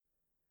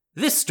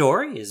This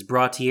story is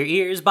brought to your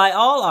ears by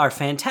all our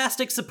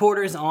fantastic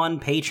supporters on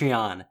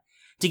Patreon.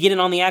 To get in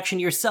on the action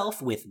yourself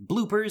with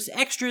bloopers,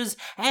 extras,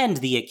 and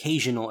the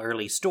occasional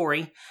early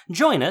story,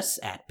 join us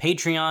at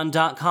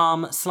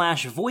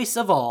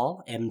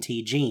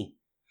patreon.com/voiceofallmtg.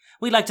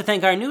 We'd like to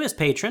thank our newest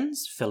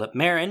patrons, Philip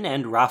Marin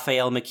and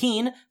Raphael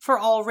McKean, for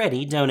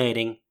already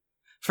donating.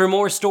 For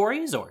more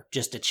stories or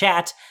just a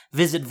chat,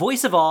 visit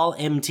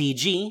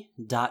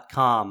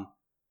voiceofallmtg.com.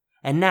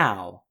 And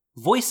now,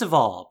 Voice of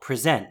All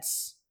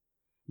presents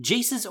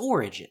Jace's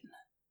Origin,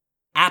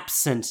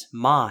 Absent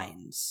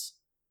Minds,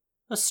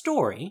 a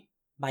story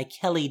by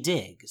Kelly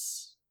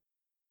Diggs.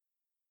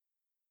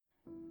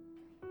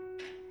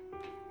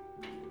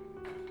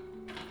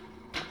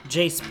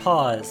 Jace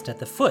paused at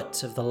the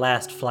foot of the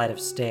last flight of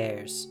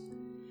stairs.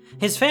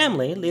 His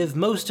family lived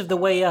most of the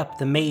way up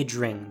the Mage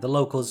Ring the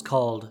locals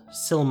called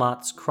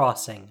Silmot's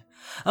Crossing,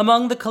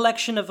 among the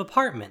collection of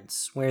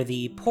apartments where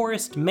the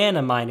poorest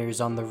mana miners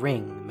on the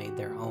ring made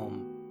their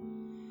home.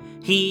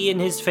 He and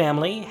his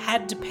family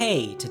had to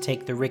pay to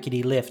take the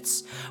rickety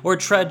lifts or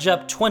trudge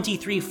up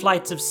 23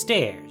 flights of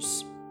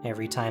stairs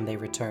every time they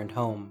returned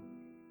home.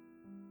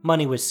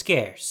 Money was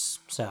scarce,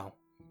 so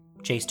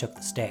Jace took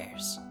the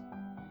stairs.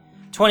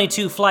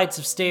 22 flights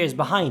of stairs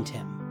behind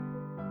him,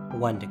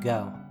 one to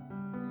go.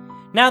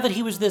 Now that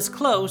he was this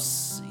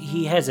close,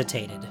 he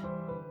hesitated.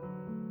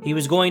 He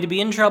was going to be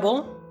in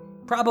trouble,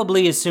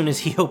 probably as soon as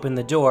he opened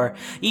the door,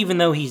 even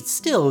though he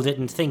still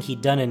didn't think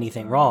he'd done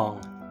anything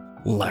wrong.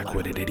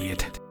 Lack-witted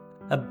idiot.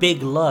 A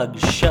big lug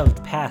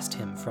shoved past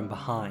him from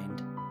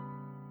behind.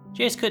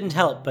 Jace couldn't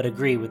help but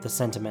agree with the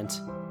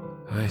sentiment.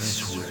 I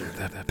swear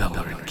that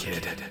Bellerin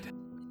kid.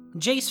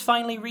 Jace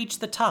finally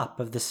reached the top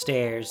of the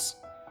stairs.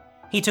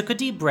 He took a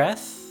deep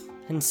breath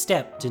and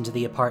stepped into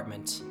the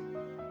apartment.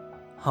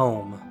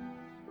 Home.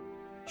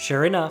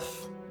 Sure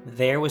enough,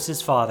 there was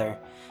his father,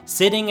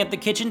 sitting at the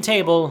kitchen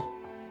table,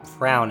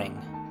 frowning.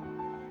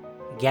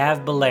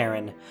 Gav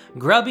Bellerin,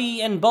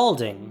 grubby and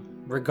balding,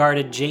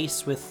 regarded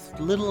Jace with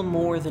little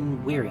more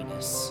than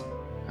weariness.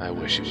 I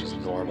wish he was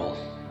normal.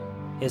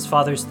 His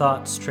father's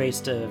thoughts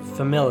traced a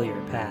familiar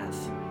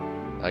path.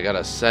 I got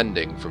a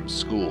sending from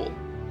school.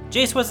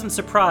 Jace wasn't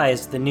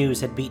surprised the news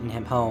had beaten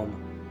him home.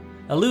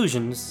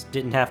 Illusions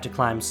didn't have to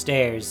climb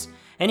stairs,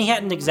 and he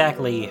hadn't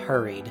exactly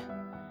hurried.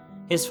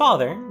 His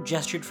father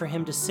gestured for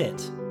him to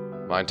sit.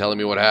 Mind telling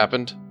me what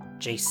happened?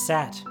 Jace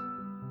sat.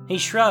 He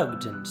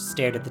shrugged and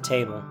stared at the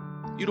table.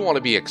 You don't want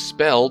to be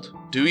expelled,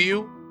 do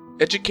you?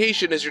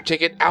 Education is your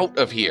ticket out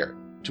of here,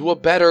 to a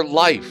better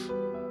life.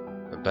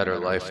 A better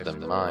life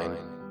than mine.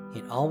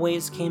 It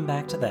always came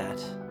back to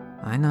that.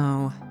 I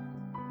know.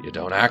 You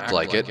don't act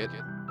like it.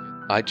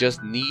 I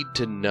just need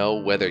to know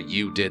whether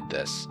you did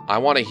this. I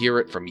want to hear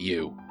it from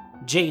you.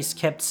 Jace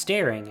kept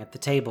staring at the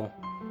table.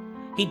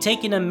 He'd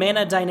taken a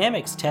mana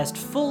dynamics test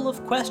full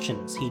of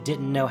questions he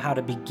didn't know how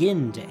to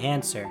begin to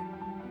answer.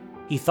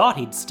 He thought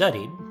he'd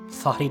studied,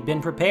 thought he'd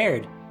been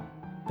prepared.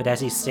 But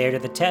as he stared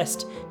at the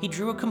test, he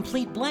drew a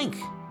complete blank.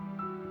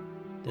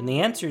 Then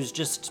the answers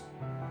just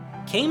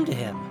came to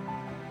him.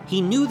 He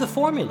knew the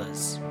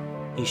formulas.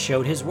 He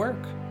showed his work.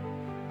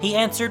 He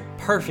answered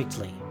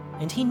perfectly,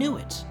 and he knew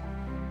it.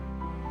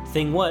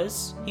 Thing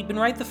was, he'd been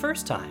right the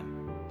first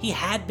time. He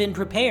had been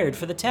prepared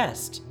for the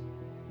test.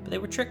 But they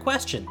were trick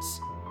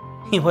questions.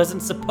 He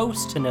wasn't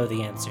supposed to know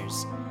the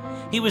answers.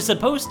 He was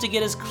supposed to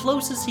get as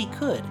close as he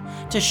could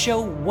to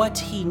show what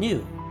he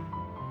knew.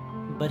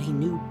 But he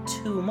knew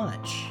too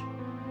much.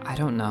 I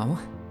don't know.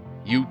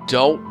 You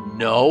don't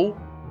know?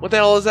 What the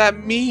hell does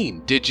that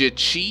mean? Did you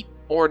cheat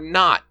or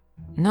not?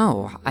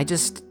 No, I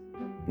just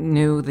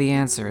knew the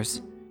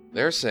answers.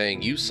 They're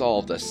saying you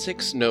solved a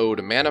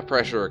 6-node mana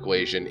pressure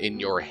equation in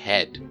your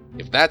head.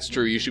 If that's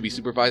true, you should be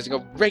supervising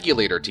a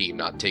regulator team,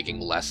 not taking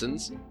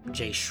lessons.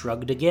 Jace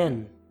shrugged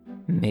again.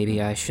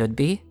 Maybe I should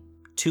be?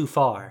 Too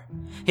far.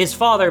 His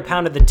father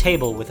pounded the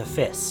table with a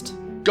fist.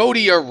 Go to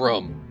your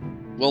room.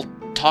 We'll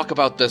talk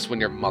about this when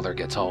your mother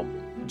gets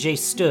home. Jace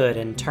stood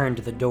and turned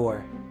to the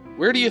door.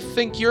 Where do you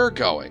think you're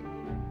going?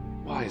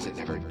 Why is it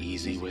never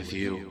easy with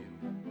you?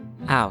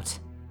 Out.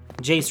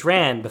 Jace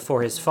ran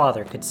before his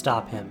father could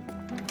stop him.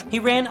 He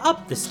ran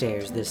up the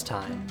stairs this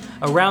time,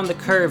 around the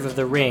curve of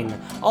the ring,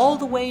 all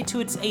the way to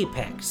its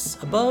apex,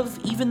 above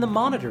even the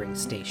monitoring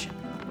station,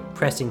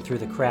 pressing through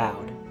the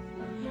crowd.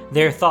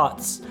 Their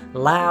thoughts,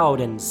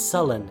 loud and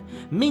sullen,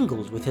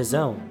 mingled with his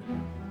own.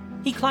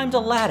 He climbed a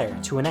ladder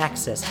to an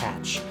access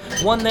hatch,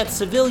 one that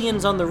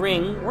civilians on the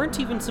ring weren't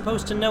even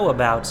supposed to know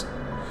about,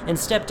 and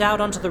stepped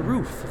out onto the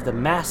roof of the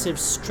massive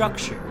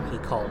structure he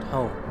called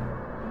home.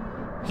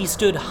 He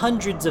stood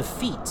hundreds of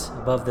feet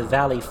above the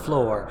valley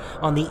floor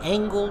on the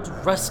angled,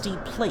 rusty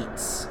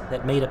plates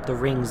that made up the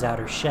ring's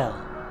outer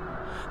shell.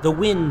 The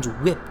wind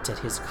whipped at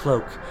his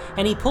cloak,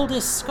 and he pulled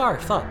his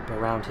scarf up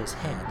around his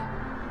head.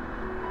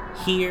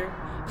 Here,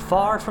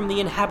 far from the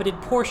inhabited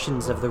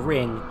portions of the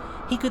ring,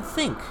 he could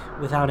think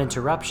without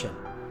interruption.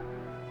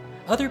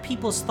 Other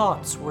people's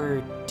thoughts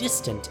were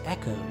distant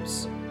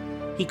echoes.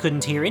 He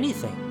couldn't hear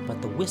anything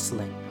but the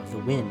whistling of the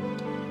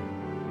wind.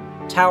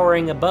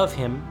 Towering above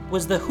him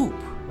was the hoop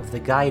of the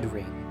guide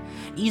ring,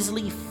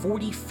 easily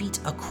 40 feet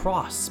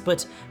across,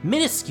 but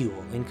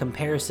minuscule in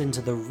comparison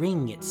to the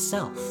ring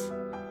itself.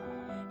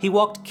 He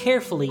walked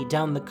carefully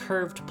down the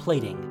curved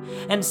plating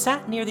and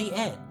sat near the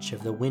edge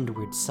of the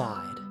windward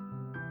side.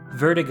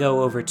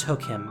 Vertigo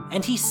overtook him,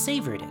 and he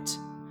savored it,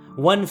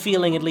 one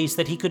feeling at least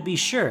that he could be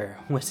sure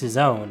was his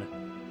own.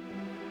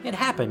 It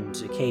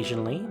happened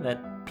occasionally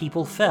that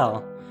people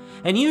fell,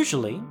 and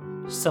usually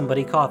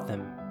somebody caught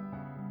them.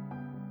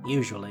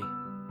 Usually.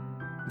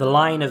 The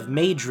line of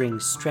mage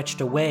rings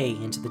stretched away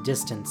into the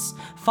distance,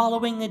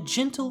 following a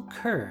gentle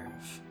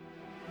curve.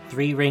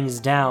 3 rings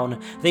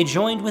down, they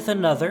joined with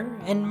another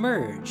and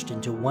merged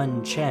into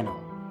one channel,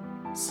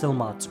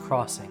 Silmot's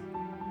Crossing.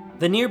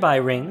 The nearby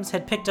rings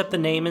had picked up the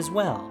name as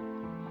well.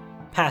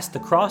 Past the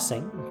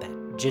crossing,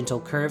 that gentle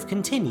curve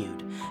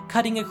continued,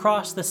 cutting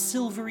across the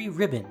silvery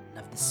ribbon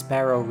of the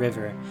Sparrow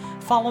River,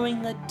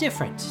 following a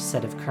different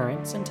set of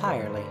currents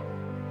entirely.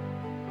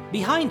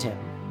 Behind him,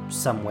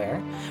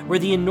 somewhere, were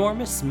the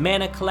enormous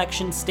mana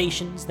collection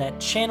stations that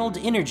channeled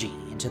energy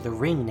into the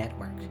ring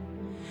network.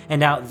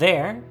 And out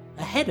there,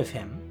 ahead of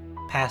him,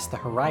 past the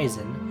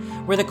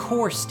horizon, were the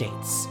core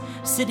states,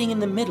 sitting in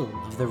the middle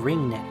of the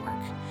ring network,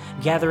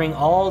 gathering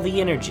all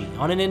the energy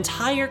on an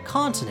entire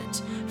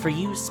continent for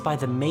use by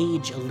the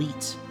mage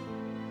elite.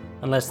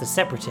 Unless the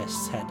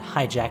separatists had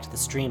hijacked the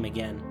stream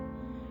again.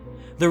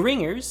 The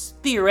Ringers,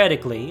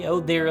 theoretically,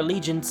 owed their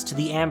allegiance to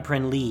the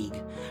Ampren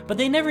League, but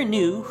they never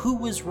knew who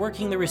was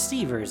working the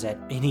receivers at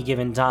any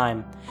given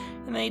time,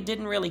 and they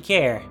didn't really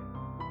care.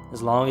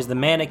 As long as the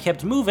mana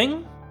kept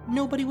moving,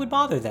 nobody would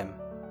bother them.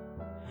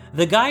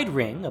 The guide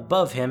ring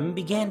above him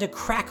began to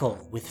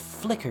crackle with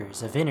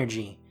flickers of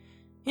energy,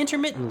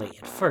 intermittently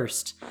at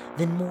first,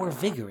 then more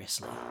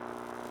vigorously.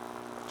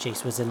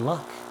 Jace was in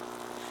luck.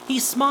 He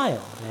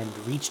smiled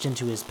and reached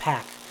into his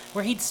pack,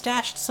 where he'd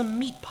stashed some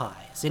meat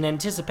pies in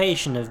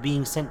anticipation of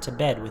being sent to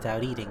bed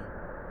without eating.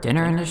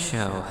 Dinner and a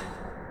show.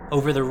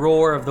 Over the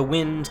roar of the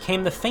wind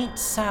came the faint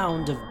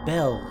sound of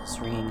bells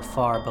ringing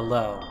far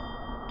below.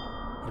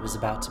 It was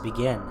about to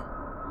begin.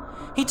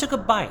 He took a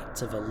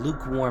bite of a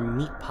lukewarm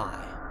meat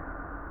pie.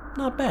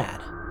 Not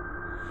bad.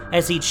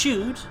 As he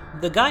chewed,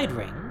 the guide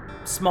ring,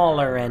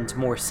 smaller and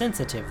more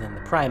sensitive than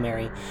the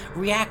primary,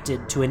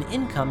 reacted to an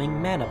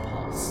incoming mana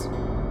pulse.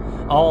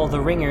 All the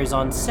ringers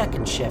on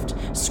second shift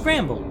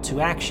scrambled to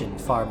action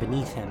far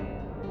beneath him.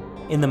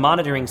 In the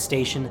monitoring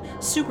station,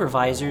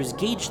 supervisors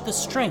gauged the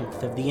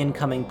strength of the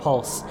incoming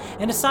pulse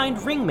and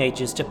assigned ring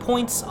mages to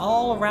points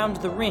all around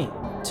the ring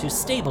to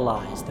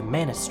stabilize the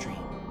mana stream.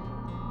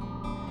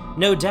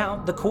 No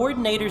doubt, the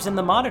coordinators in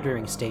the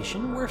monitoring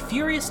station were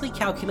furiously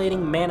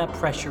calculating mana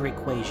pressure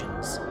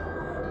equations.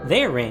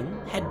 Their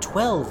ring had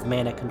 12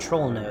 mana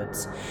control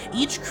nodes,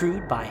 each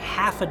crewed by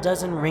half a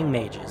dozen ring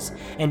mages,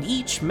 and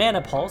each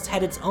mana pulse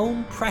had its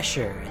own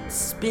pressure and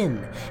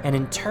spin and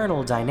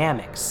internal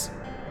dynamics.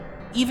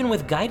 Even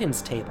with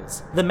guidance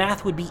tables, the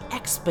math would be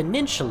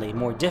exponentially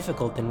more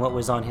difficult than what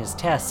was on his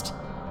test,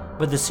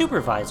 but the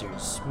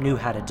supervisors knew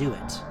how to do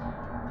it.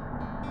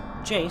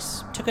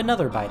 Jace took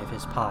another bite of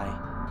his pie.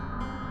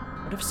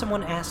 What if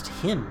someone asked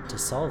him to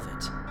solve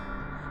it?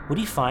 Would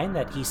he find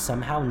that he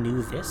somehow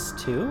knew this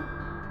too?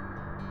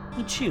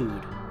 He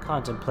chewed,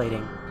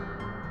 contemplating.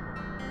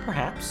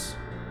 Perhaps.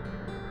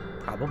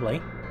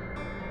 Probably.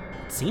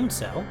 It seemed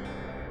so.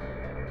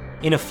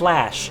 In a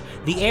flash,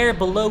 the air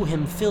below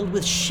him filled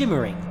with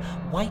shimmering,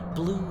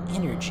 white-blue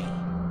energy.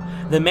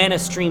 The mana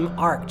stream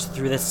arced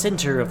through the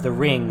center of the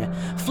ring,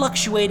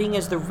 fluctuating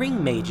as the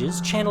ring mages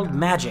channeled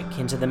magic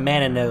into the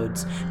mana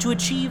nodes to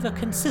achieve a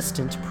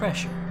consistent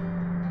pressure.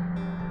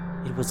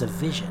 It was a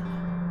vision,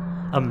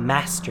 a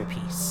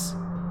masterpiece.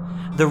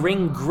 The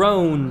ring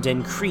groaned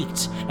and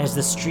creaked as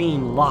the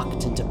stream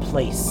locked into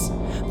place,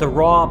 the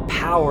raw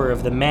power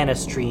of the mana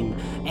stream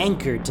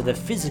anchored to the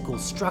physical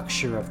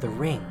structure of the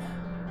ring.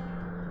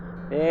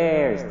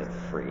 There's the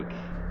freak.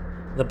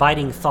 The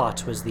biting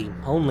thought was the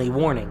only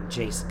warning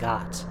Jace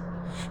got.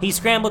 He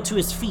scrambled to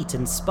his feet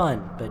and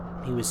spun, but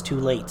he was too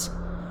late.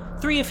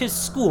 3 of his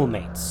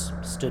schoolmates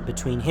stood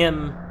between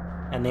him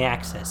and the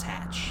access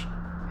hatch.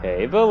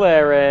 Hey,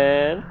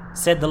 Valerin,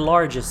 said the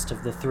largest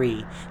of the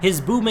 3, his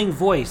booming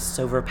voice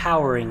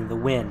overpowering the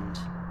wind.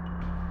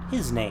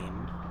 His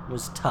name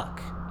was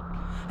Tuck.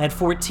 At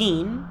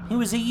 14, he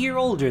was a year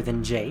older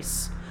than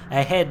Jace,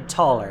 a head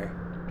taller,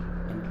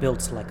 and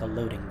built like a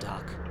loading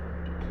dock.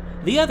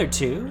 The other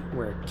 2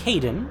 were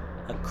Caden,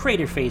 a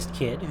crater-faced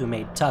kid who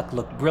made Tuck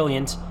look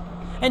brilliant,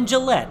 and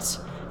Gillette,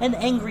 an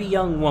angry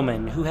young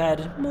woman who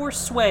had more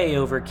sway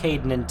over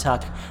Caden and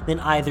Tuck than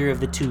either of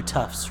the 2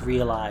 toughs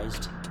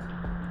realized.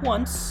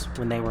 Once,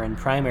 when they were in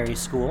primary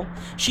school,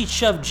 she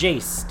shoved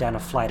Jace down a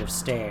flight of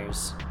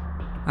stairs.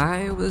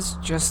 I was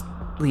just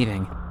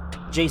leaving.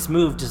 Jace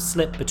moved to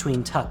slip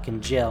between Tuck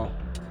and Jill.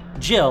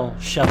 Jill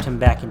shoved him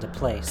back into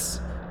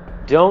place.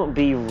 Don't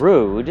be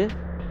rude.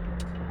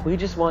 We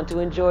just want to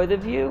enjoy the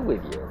view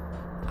with you.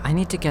 I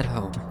need to get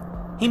home.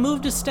 He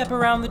moved a step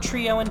around the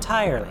trio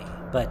entirely,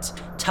 but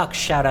Tuck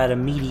shot out a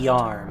meaty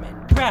arm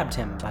and grabbed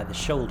him by the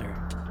shoulder.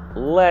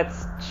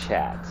 Let's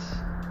chat.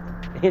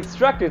 The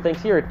instructor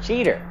thinks you're a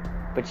cheater,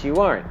 but you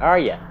aren't, are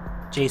ya?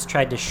 Jace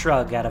tried to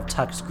shrug out of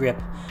Tuck's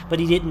grip, but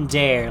he didn't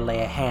dare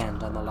lay a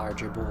hand on the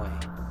larger boy.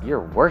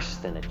 You're worse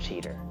than a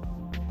cheater.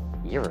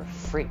 You're a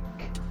freak.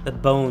 The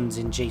bones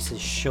in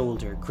Jace's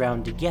shoulder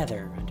ground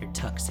together under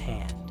Tuck's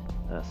hand.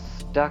 A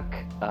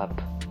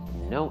stuck-up,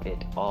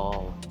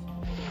 know-it-all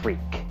freak.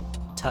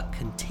 Tuck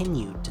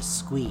continued to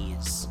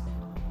squeeze.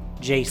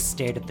 Jace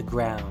stared at the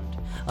ground,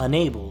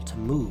 unable to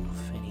move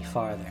any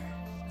farther.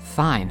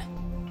 Fine.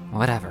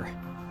 Whatever.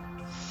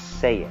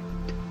 Say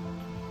it.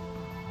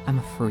 I'm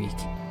a freak.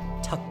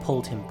 Tuck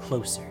pulled him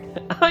closer.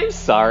 I'm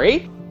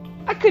sorry.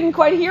 I couldn't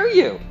quite hear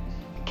you.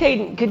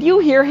 Caden, could you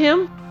hear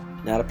him?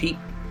 Not a peep.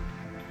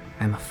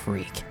 I'm a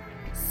freak.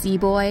 See,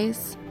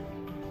 boys?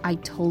 I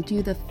told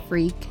you the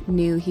freak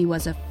knew he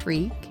was a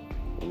freak.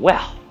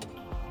 Well,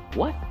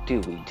 what do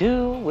we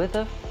do with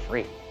a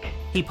freak?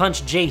 He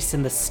punched Jace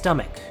in the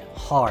stomach,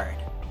 hard.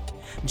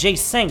 Jace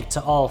sank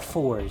to all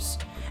fours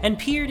and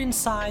peered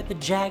inside the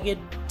jagged,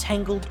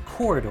 tangled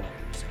corridors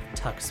of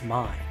Tuck's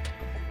mind.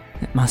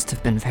 It must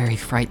have been very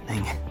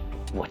frightening.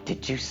 What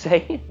did you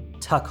say?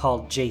 Tuck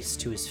hauled Jace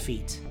to his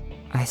feet.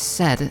 I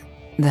said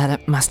that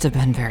it must have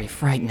been very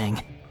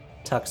frightening.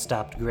 Tuck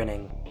stopped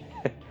grinning.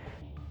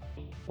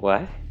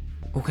 What?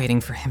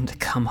 Waiting for him to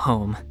come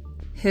home.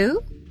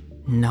 Who?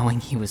 Knowing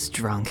he was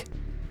drunk.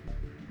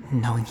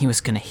 Knowing he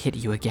was gonna hit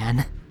you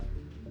again.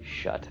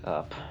 Shut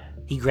up.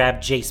 He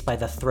grabbed Jace by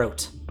the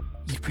throat.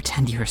 You'd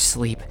pretend you were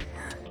asleep,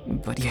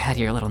 but you had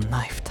your little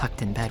knife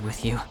tucked in bed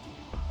with you.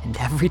 And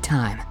every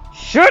time,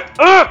 Shut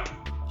up!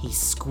 He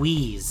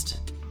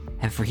squeezed.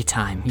 every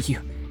time, you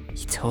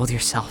told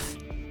yourself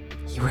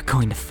you were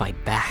going to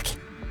fight back.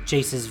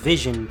 Jace's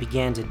vision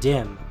began to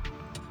dim.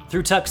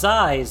 Through Tuck's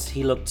eyes,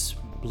 he looked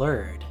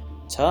blurred.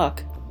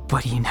 Tuck?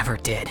 But you never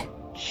did.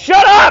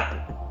 Shut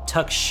up!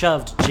 Tuck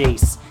shoved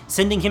Jace,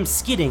 sending him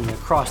skidding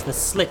across the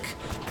slick,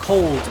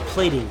 cold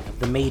plating of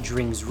the Mage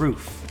Ring's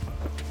roof,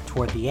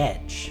 toward the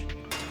edge.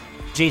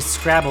 Jace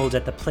scrabbled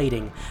at the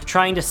plating,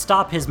 trying to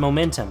stop his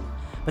momentum,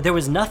 but there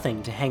was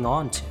nothing to hang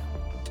on to.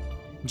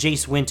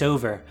 Jace went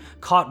over,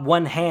 caught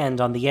one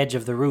hand on the edge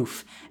of the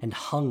roof, and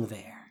hung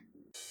there.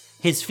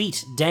 His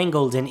feet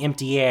dangled in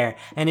empty air,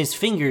 and his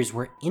fingers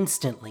were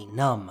instantly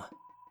numb.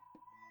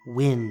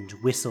 Wind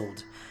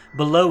whistled.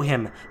 Below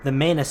him, the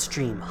mana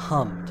stream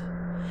hummed.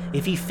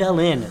 If he fell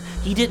in,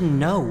 he didn't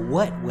know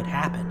what would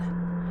happen.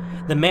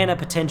 The mana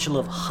potential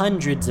of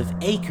hundreds of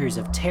acres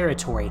of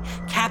territory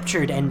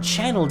captured and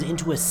channeled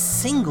into a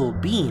single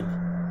beam.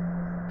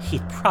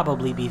 He'd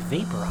probably be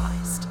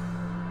vaporized.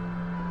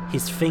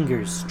 His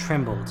fingers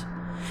trembled.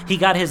 He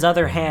got his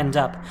other hand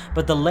up,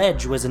 but the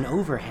ledge was an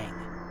overhang.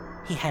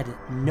 He had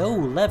no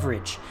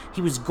leverage.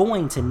 He was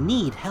going to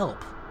need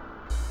help.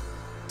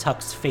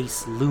 Tuck's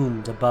face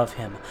loomed above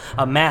him,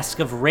 a mask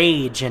of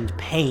rage and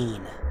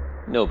pain.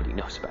 Nobody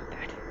knows about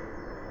that.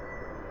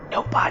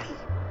 Nobody.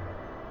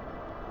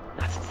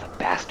 Not since the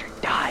bastard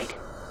died.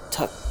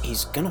 Tuck,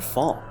 he's gonna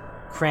fall.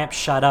 Cramp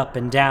shot up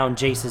and down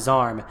Jace's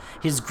arm.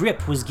 His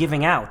grip was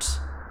giving out.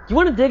 You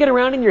want to dig it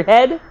around in your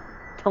head?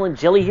 Telling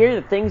Jilly here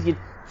the things you'd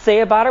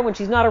say about her when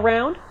she's not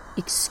around?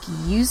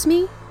 Excuse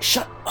me?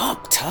 Shut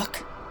up,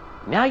 Tuck!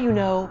 Now you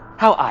know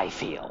how I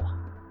feel.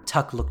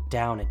 Tuck looked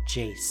down at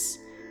Jace.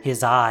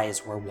 His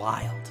eyes were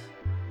wild.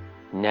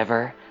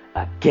 Never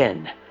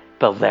again,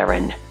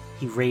 Beleren.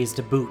 He raised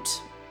a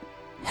boot.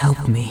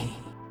 Help me.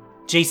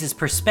 Jace's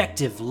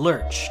perspective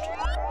lurched.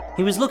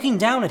 He was looking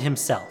down at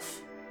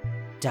himself.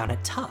 Down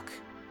at Tuck.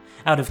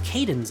 Out of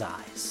Caden's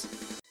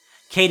eyes.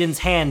 Caden's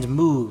hand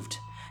moved.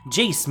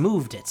 Jace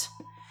moved it.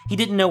 He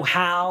didn't know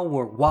how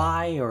or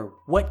why or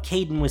what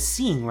Caden was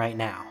seeing right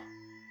now.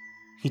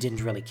 He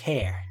didn't really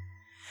care.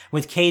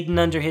 With Caden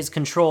under his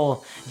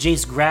control,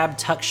 Jace grabbed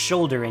Tuck's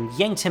shoulder and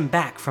yanked him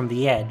back from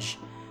the edge,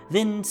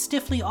 then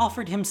stiffly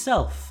offered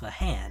himself a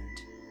hand.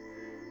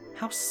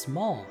 How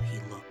small he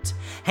looked,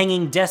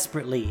 hanging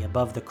desperately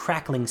above the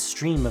crackling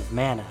stream of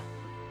mana.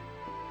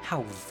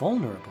 How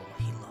vulnerable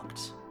he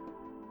looked.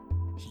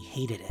 He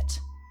hated it.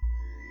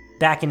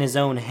 Back in his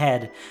own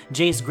head,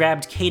 Jace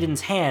grabbed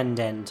Caden's hand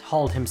and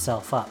hauled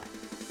himself up.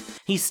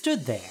 He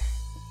stood there,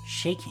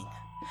 shaking,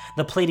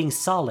 the plating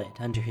solid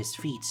under his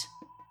feet.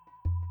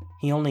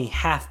 He only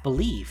half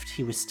believed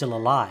he was still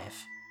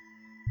alive.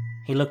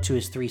 He looked to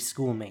his three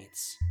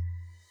schoolmates.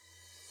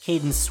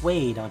 Caden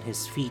swayed on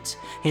his feet,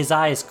 his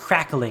eyes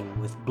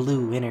crackling with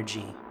blue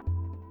energy.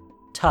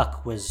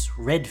 Tuck was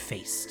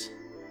red-faced,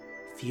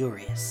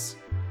 furious.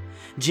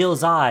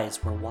 Jill's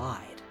eyes were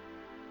wide.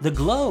 The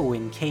glow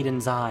in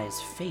Caden's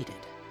eyes faded.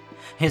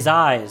 His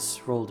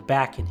eyes rolled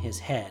back in his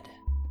head,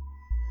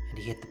 and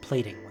he hit the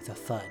plating with a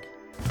thud.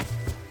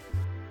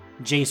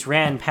 Jace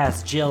ran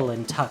past Jill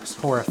and Tuck's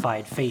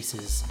horrified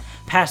faces,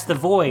 past the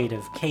void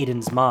of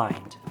Caden's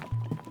mind,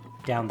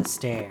 down the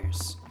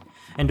stairs,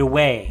 and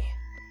away,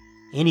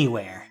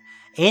 anywhere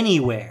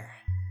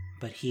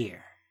but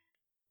here.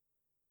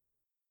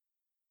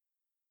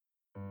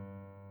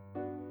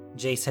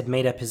 Jace had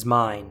made up his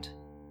mind.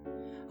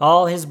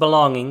 All his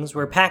belongings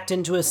were packed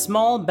into a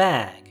small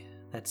bag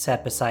that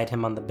sat beside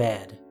him on the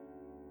bed.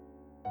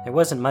 There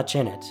wasn't much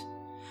in it.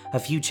 A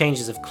few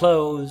changes of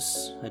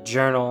clothes, a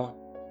journal,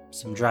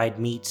 some dried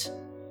meat.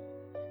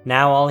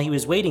 Now all he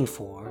was waiting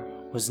for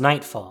was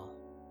nightfall.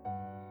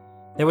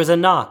 There was a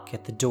knock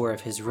at the door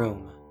of his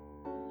room.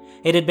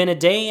 It had been a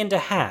day and a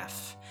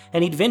half,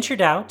 and he'd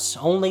ventured out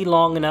only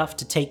long enough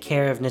to take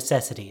care of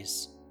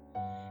necessities.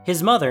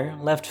 His mother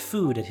left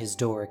food at his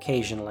door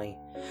occasionally,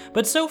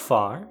 but so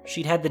far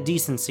she'd had the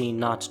decency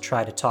not to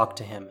try to talk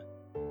to him.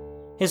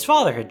 His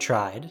father had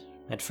tried,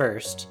 at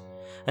first,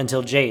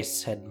 until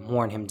Jace had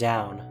worn him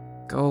down.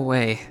 Go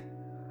away.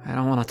 I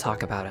don't want to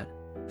talk about it.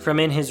 From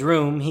in his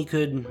room, he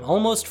could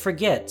almost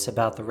forget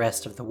about the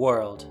rest of the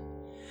world.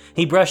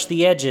 He brushed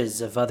the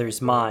edges of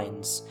others'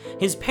 minds,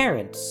 his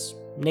parents,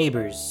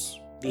 neighbors,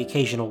 the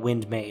occasional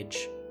wind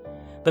mage.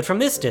 But from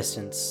this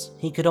distance,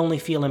 he could only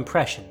feel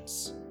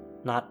impressions,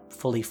 not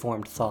fully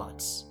formed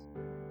thoughts.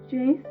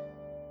 Jace,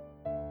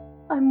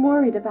 I'm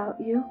worried about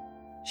you.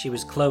 She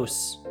was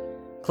close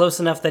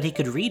enough that he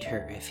could read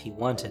her if he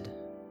wanted.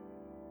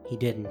 He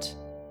didn't.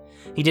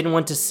 He didn't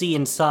want to see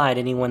inside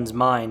anyone's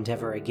mind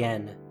ever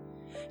again.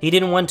 He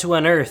didn't want to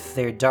unearth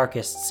their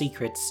darkest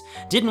secrets,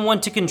 didn't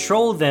want to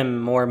control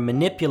them or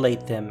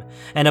manipulate them,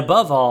 and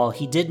above all,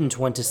 he didn't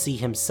want to see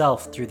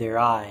himself through their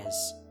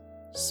eyes.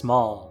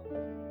 Small,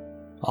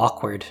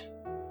 awkward,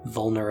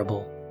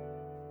 vulnerable.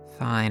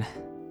 Fine.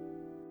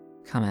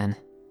 Come in.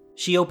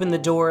 She opened the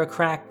door a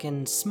crack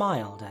and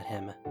smiled at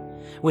him.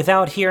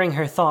 Without hearing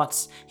her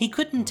thoughts, he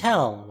couldn't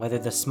tell whether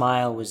the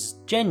smile was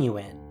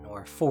genuine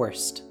or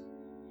forced.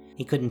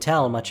 He couldn't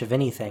tell much of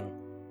anything.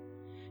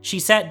 She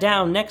sat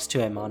down next to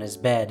him on his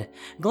bed,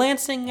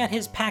 glancing at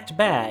his packed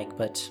bag,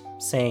 but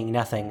saying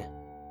nothing.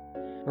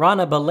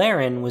 Rana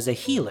Balarin was a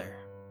healer,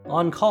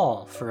 on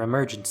call for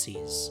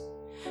emergencies.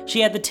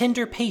 She had the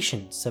tender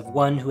patience of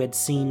one who had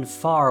seen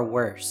far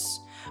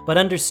worse, but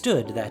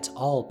understood that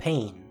all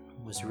pain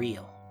was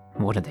real.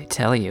 What did they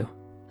tell you?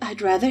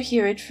 I'd rather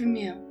hear it from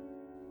you.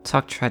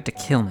 Tuck tried to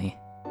kill me.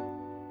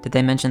 Did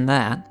they mention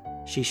that?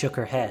 She shook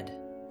her head.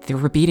 They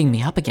were beating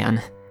me up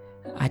again.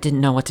 I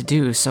didn't know what to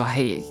do, so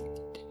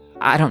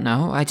I don't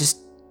know, I just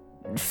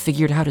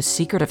figured out a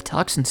secret of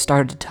Tuck's and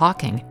started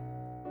talking.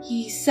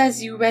 He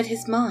says you read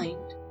his mind.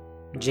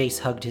 Jace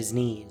hugged his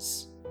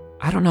knees.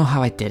 I don't know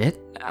how I did it.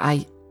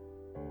 I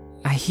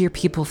hear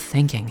people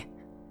thinking.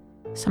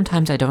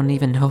 Sometimes I don't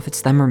even know if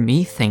it's them or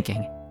me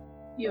thinking.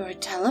 You're a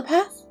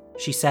telepath?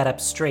 She sat up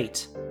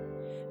straight.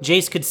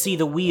 Jace could see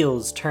the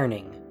wheels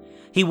turning.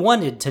 He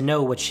wanted to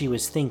know what she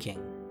was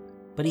thinking,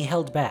 but he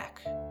held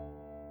back.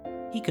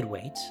 He could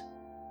wait.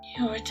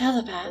 You're a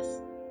telepath.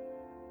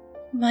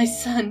 My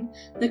son,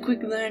 the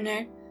quick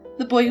learner,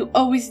 the boy who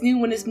always knew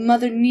when his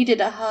mother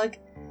needed a hug,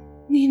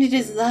 needed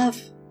his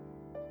love.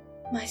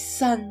 My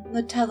son,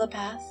 the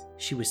telepath.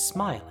 She was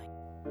smiling.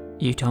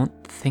 You don't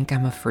think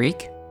I'm a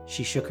freak?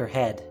 She shook her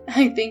head.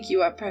 I think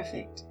you are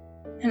perfect,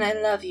 and I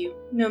love you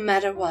no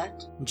matter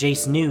what.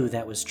 Jace knew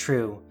that was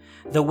true,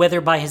 though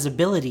whether by his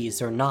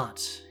abilities or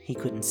not, he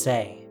couldn't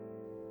say.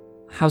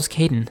 How's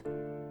Caden?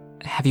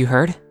 Have you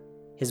heard?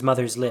 His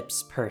mother's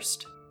lips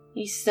pursed.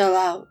 He's still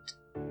out.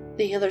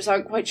 The healers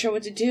aren't quite sure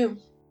what to do.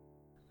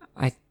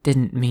 I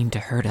didn't mean to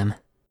hurt him.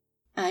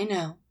 I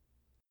know.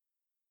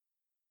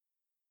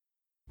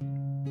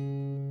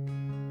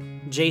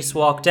 Jace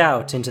walked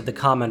out into the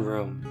common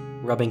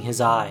room, rubbing his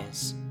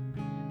eyes.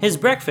 His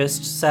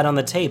breakfast sat on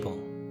the table,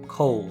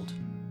 cold.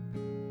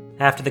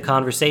 After the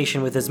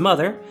conversation with his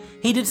mother,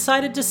 he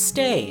decided to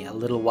stay a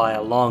little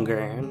while longer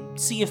and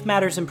see if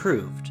matters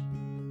improved.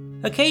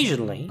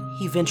 Occasionally,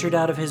 he ventured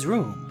out of his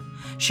room,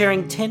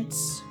 sharing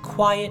tense,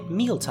 quiet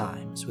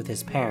mealtimes with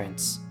his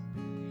parents.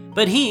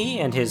 But he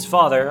and his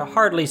father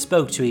hardly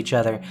spoke to each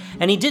other,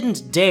 and he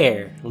didn't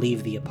dare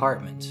leave the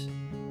apartment.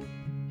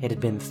 It had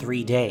been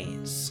 3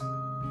 days.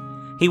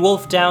 He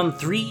wolfed down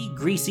 3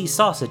 greasy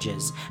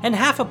sausages and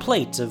half a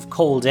plate of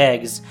cold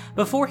eggs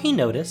before he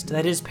noticed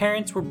that his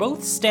parents were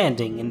both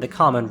standing in the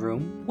common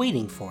room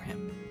waiting for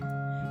him.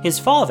 His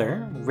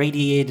father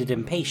radiated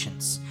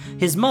impatience,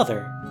 his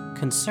mother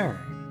concern.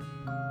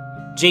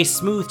 Jace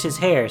smoothed his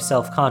hair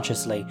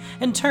self-consciously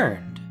and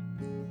turned.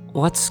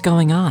 What's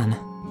going on?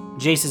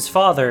 Jace's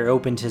father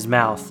opened his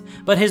mouth,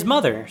 but his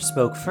mother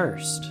spoke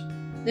first.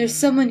 There's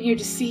someone here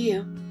to see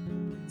you.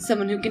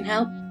 Someone who can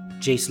help.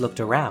 Jace looked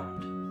around.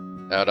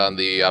 Out on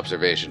the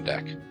observation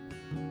deck.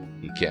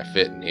 He can't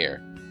fit in here.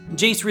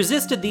 Jace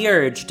resisted the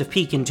urge to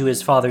peek into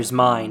his father's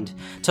mind,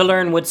 to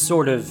learn what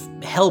sort of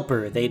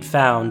helper they'd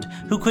found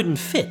who couldn't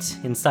fit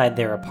inside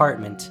their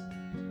apartment.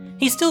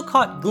 He still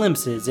caught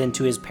glimpses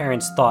into his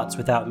parents' thoughts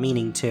without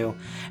meaning to,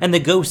 and the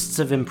ghosts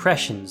of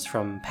impressions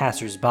from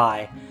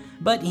passers-by,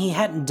 but he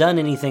hadn't done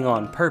anything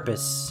on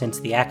purpose since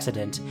the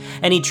accident,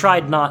 and he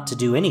tried not to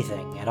do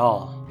anything at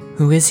all.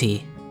 Who is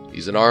he?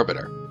 He's an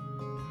arbiter.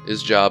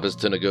 His job is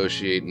to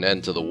negotiate an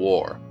end to the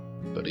war,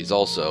 but he's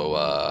also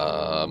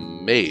a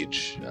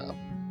mage,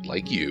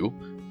 like you,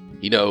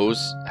 He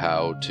knows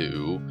how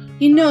to...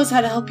 He knows how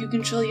to help you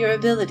control your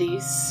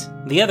abilities.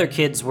 The other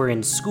kids were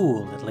in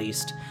school, at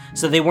least,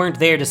 so they weren't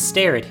there to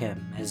stare at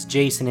him as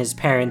Jace and his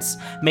parents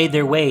made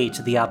their way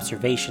to the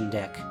observation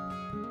deck.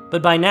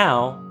 But by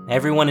now,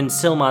 everyone in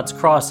Silmott's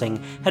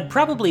Crossing had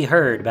probably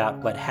heard about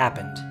what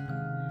happened.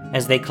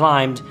 As they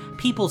climbed,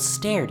 people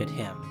stared at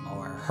him,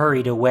 or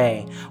hurried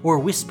away, or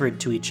whispered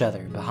to each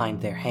other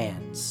behind their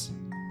hands.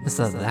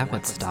 So that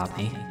would stop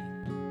me.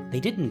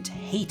 They didn't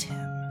hate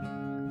him.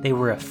 They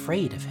were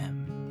afraid of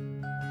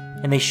him.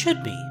 And they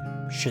should be,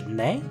 shouldn't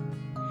they?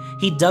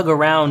 He dug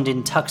around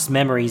in Tuck's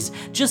memories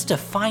just to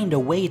find a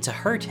way to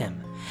hurt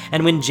him.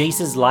 And when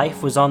Jace's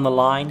life was on the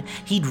line,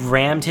 he'd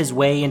rammed his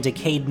way into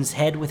Caden's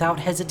head without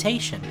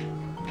hesitation.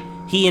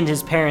 He and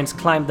his parents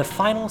climbed the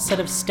final set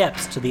of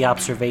steps to the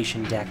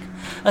observation deck,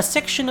 a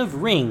section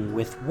of ring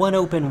with one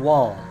open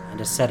wall and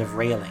a set of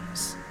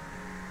railings.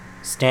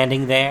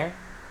 Standing there,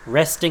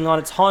 resting on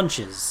its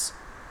haunches,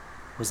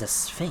 was a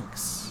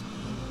sphinx.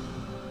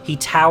 He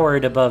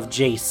towered above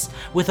Jace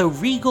with a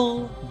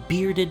regal,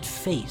 bearded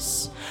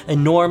face,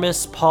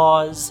 enormous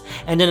paws,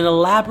 and an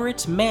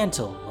elaborate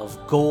mantle of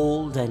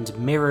gold and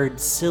mirrored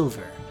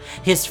silver,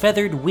 his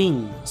feathered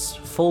wings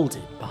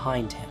folded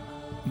behind him.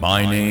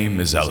 My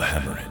name is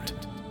Alhammered,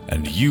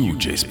 and you,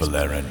 Jace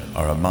Beleren,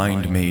 are a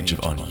mind mage of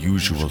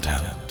unusual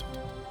talent.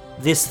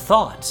 This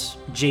thought,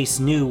 Jace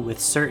knew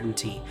with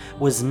certainty,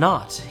 was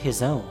not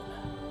his own.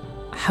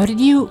 How did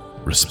you...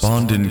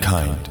 Respond in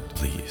kind,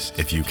 please,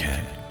 if you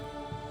can.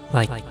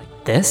 Like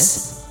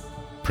this?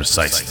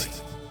 Precisely.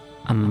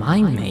 A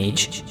mind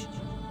mage?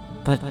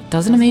 But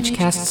doesn't a mage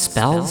cast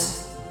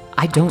spells?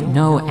 I don't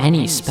know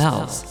any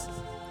spells.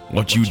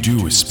 What you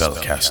do is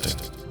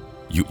spellcasting.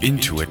 You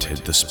intuited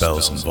the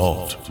spells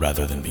involved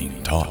rather than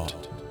being taught.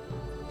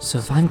 So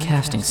if I'm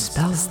casting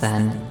spells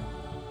then...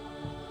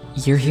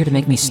 You're here to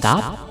make me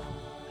stop?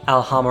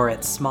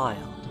 Alhammaret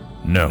smiled.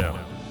 No,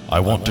 I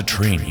want to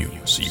train you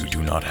so you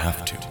do not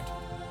have to.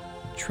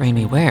 Train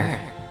me where?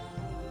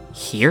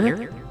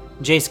 Here?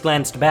 Jace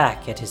glanced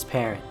back at his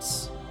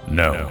parents.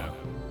 No.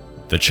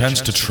 The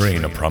chance to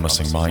train a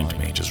promising mind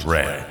mage is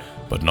rare,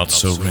 but not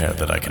so rare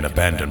that I can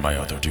abandon my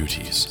other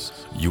duties.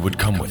 You would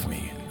come with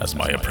me as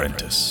my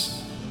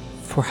apprentice.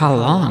 For how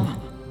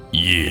long?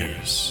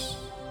 Years.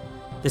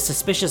 The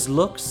suspicious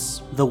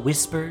looks, the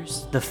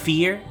whispers, the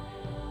fear,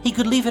 he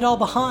could leave it all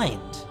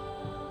behind,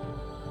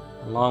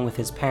 along with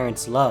his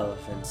parents' love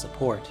and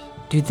support.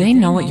 Do they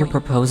know what you're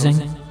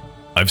proposing?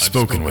 I've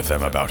spoken with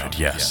them about it,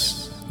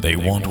 yes. They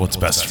want what's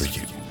best for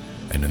you.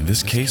 And in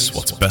this case,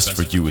 what's best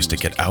for you is to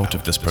get out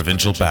of this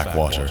provincial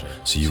backwater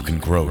so you can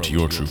grow to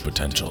your true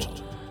potential.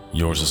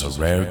 Yours is a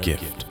rare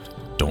gift.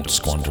 Don't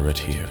squander it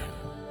here.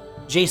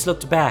 Jace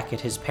looked back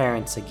at his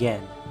parents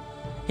again.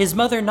 His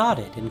mother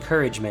nodded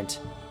encouragement.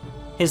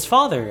 His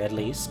father, at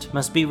least,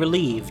 must be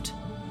relieved.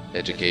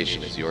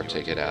 Education is your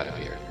ticket out of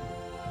here.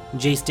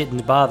 Jace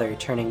didn't bother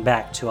turning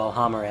back to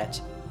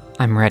Alhammaret.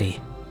 I'm ready.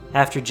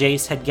 After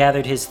Jace had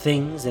gathered his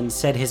things and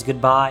said his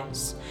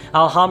goodbyes,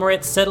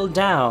 Alhammaret settled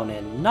down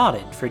and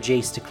nodded for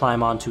Jace to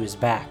climb onto his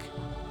back.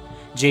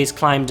 Jace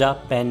climbed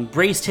up and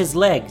braced his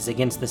legs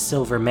against the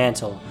silver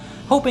mantle,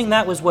 hoping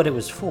that was what it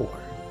was for.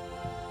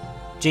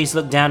 Jace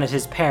looked down at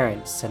his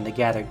parents and the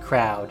gathered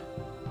crowd.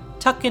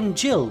 Tuck and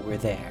Jill were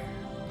there,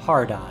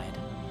 hard-eyed.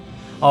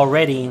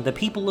 Already, the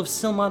people of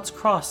Silmott's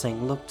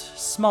Crossing looked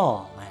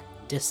small and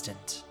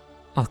distant.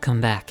 I'll come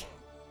back.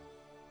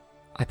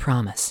 I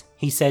promise.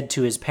 He said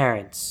to his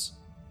parents.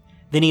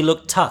 Then he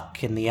looked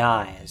Tuck in the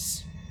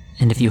eyes.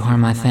 And if you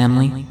harm my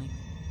family,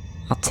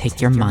 I'll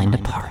take your mind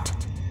apart.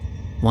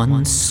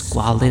 One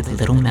squalid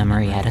little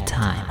memory at a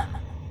time.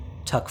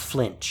 Tuck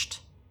flinched.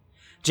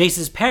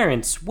 Jace's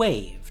parents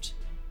waved.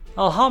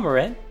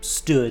 Alhammaret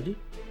stood,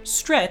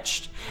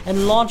 stretched,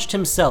 and launched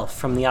himself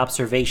from the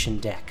observation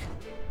deck.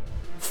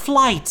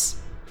 Flight!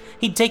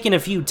 He'd taken a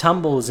few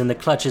tumbles in the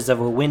clutches of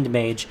a wind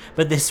mage,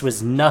 but this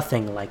was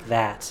nothing like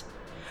that.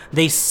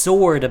 They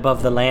soared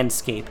above the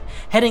landscape,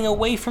 heading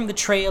away from the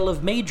trail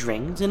of mage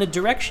rings in a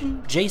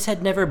direction Jace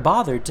had never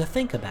bothered to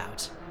think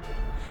about.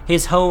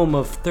 His home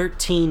of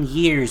 13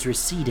 years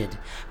receded,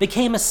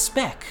 became a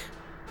speck,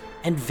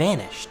 and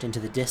vanished into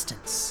the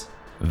distance.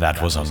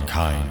 That was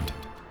unkind.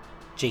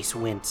 Jace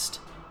winced.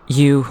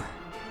 You...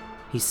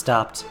 He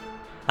stopped.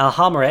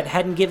 Alhammaret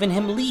hadn't given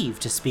him leave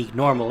to speak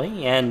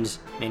normally, and,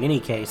 in any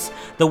case,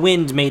 the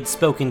wind made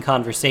spoken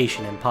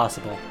conversation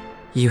impossible.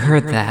 You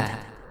heard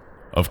that.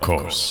 Of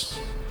course.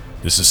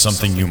 This is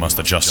something you must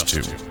adjust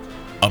to.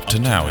 Up to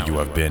now, you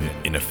have been,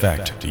 in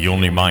effect, the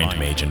only mind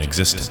mage in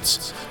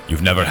existence.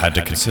 You've never had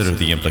to consider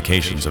the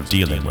implications of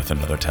dealing with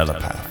another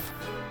telepath.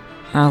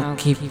 I'll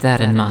keep that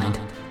in mind.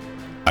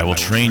 I will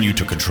train you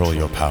to control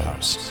your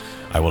powers.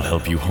 I will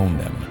help you hone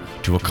them,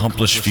 to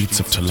accomplish feats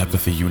of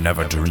telepathy you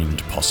never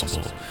dreamed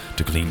possible,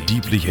 to glean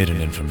deeply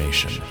hidden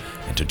information,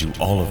 and to do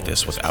all of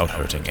this without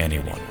hurting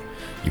anyone.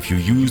 If you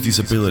use these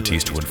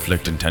abilities to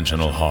inflict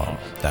intentional harm,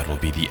 that will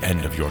be the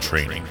end of your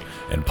training,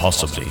 and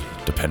possibly,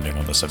 depending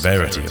on the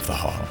severity of the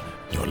harm,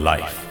 your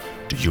life.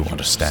 Do you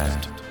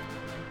understand?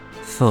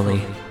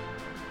 Fully.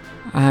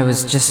 I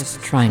was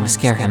just trying to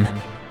scare him.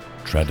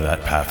 Tread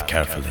that path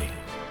carefully.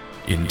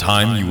 In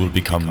time, you will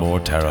become more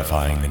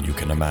terrifying than you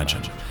can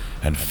imagine,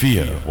 and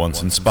fear,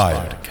 once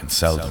inspired, can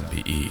seldom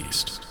be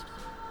eased.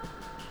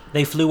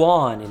 They flew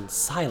on in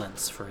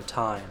silence for a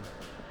time.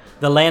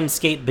 The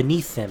landscape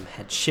beneath them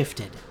had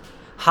shifted.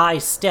 High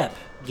steppe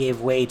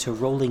gave way to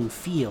rolling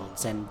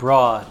fields and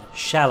broad,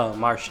 shallow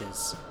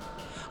marshes.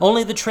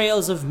 Only the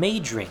trails of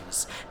mage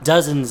rings,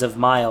 dozens of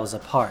miles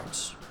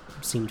apart,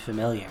 seemed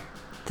familiar.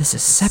 This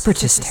is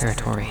Separatist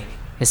territory,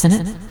 isn't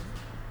it?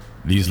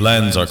 These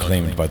lands are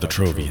claimed by the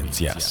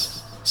Trovians,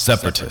 yes.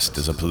 Separatist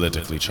is a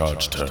politically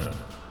charged term.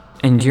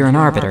 And you're an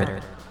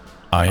arbiter.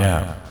 I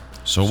am.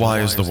 So why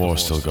is the war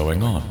still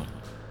going on?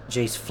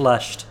 Jace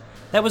flushed.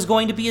 That was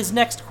going to be his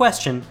next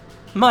question.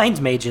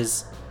 Mind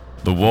mages.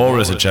 The war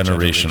is a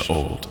generation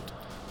old.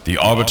 The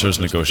arbiters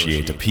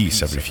negotiate a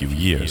peace every few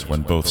years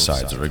when both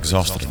sides are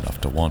exhausted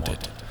enough to want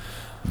it.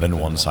 Then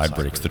one side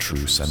breaks the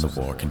truce and the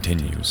war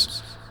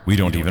continues. We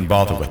don't even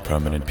bother with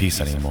permanent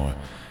peace anymore.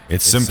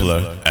 It's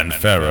simpler and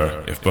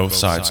fairer if both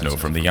sides know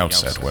from the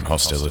outset when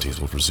hostilities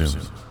will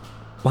resume.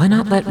 Why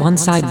not let one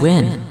side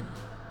win?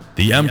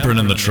 The Emperor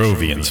and the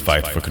Trovians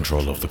fight for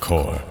control of the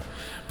core,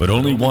 but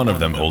only one of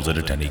them holds it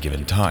at any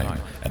given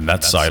time, and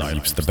that side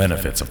reaps the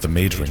benefits of the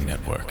Mage Ring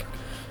network.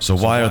 So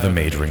why are the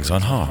Mage Rings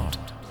unharmed?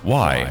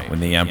 Why,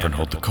 when the Emperor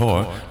hold the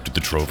core, do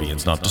the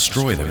Trovians not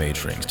destroy the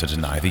Mage Rings to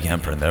deny the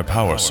Emperor their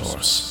power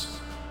source?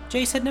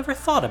 Jace had never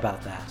thought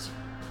about that.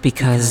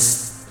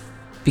 Because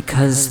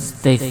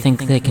they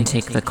think they can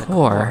take the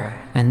core,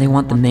 and they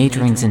want the Mage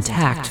Rings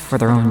intact for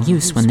their own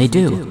use when they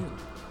do.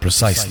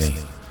 Precisely.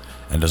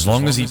 And as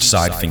long as each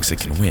side thinks it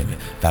can win,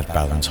 that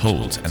balance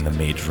holds and the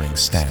Mage Rings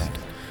stand.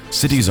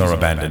 Cities are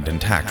abandoned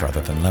intact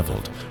rather than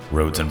leveled.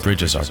 Roads and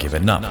bridges are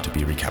given up to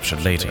be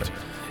recaptured later.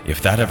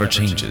 If that ever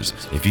changes,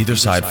 if either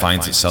side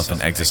finds itself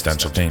in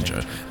existential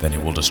danger, then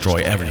it will destroy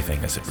everything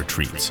as it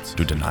retreats,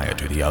 to deny it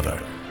to the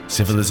other.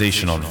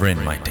 Civilization on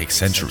Vryn might take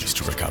centuries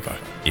to recover,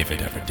 if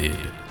it ever did.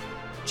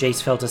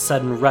 Jace felt a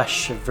sudden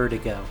rush of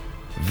vertigo.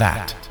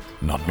 That,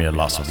 not mere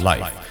loss of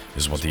life,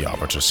 is what the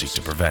Arbiters seek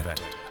to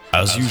prevent.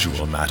 As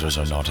usual, matters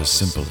are not as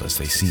simple as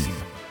they seem.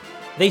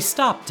 They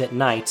stopped at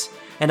night,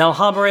 and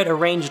Alhammaret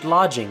arranged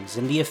lodgings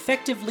in the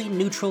effectively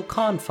neutral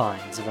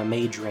confines of a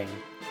mage ring.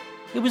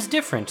 It was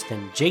different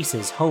than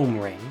Jace's home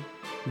ring,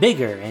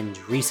 bigger and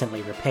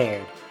recently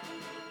repaired.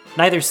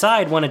 Neither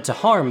side wanted to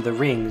harm the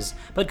rings,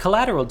 but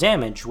collateral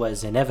damage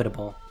was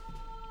inevitable.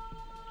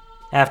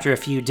 After a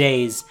few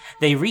days,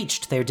 they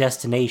reached their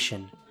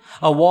destination,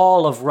 a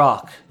wall of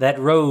rock that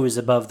rose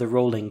above the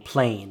rolling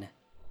plain.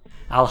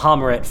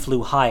 Alhammaret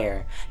flew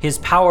higher, his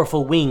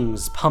powerful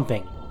wings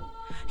pumping.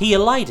 He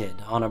alighted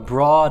on a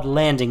broad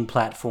landing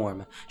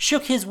platform,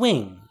 shook his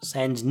wings,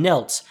 and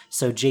knelt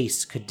so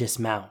Jace could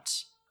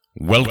dismount.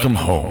 Welcome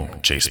home,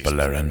 Jace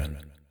Beleren.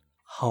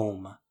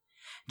 Home.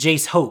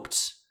 Jace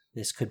hoped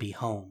this could be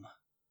home.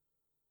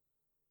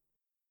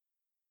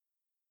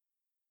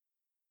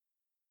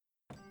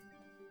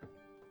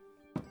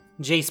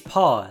 Jace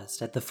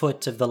paused at the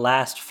foot of the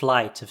last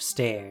flight of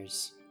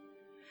stairs.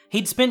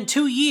 He'd spent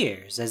 2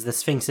 years as the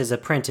Sphinx's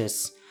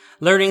apprentice,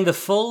 learning the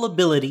full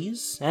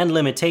abilities and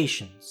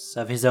limitations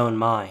of his own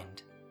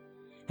mind.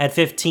 At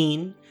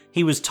 15,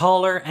 he was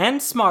taller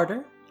and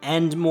smarter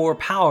and more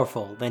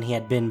powerful than he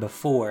had been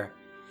before.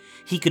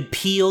 He could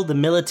peel the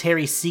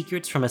military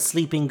secrets from a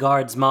sleeping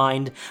guard's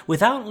mind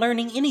without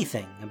learning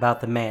anything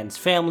about the man's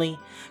family,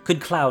 could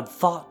cloud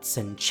thoughts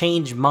and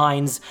change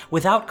minds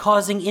without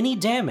causing any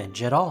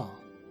damage at all.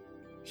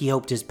 He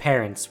hoped his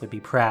parents would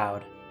be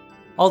proud.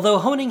 Although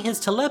honing his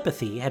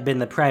telepathy had been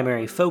the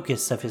primary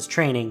focus of his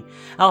training,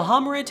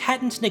 Alhammaret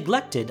hadn't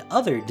neglected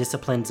other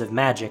disciplines of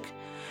magic,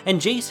 and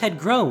Jace had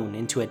grown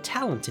into a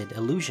talented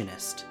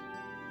illusionist.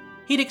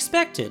 He'd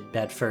expected,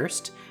 at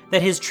first,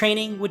 that his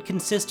training would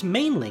consist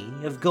mainly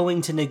of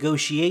going to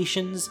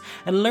negotiations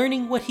and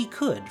learning what he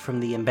could from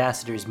the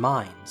ambassadors'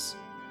 minds.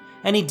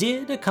 And he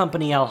did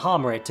accompany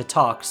Alhammaret to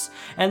talks,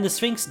 and the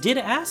Sphinx did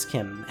ask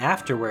him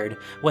afterward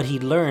what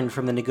he'd learned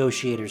from the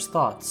negotiators'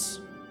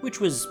 thoughts, which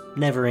was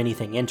never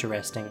anything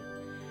interesting.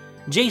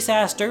 Jace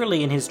asked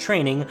early in his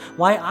training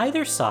why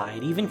either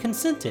side even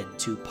consented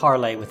to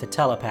parley with a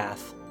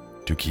telepath.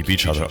 To keep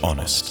each other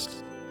honest.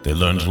 They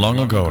learned long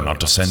ago not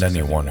to send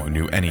anyone who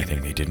knew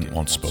anything they didn't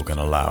want spoken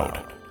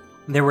aloud.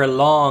 There were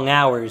long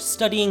hours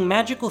studying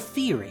magical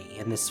theory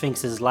in the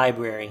Sphinx's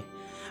library,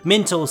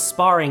 mental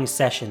sparring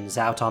sessions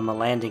out on the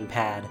landing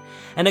pad,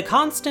 and a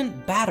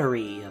constant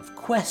battery of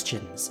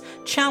questions,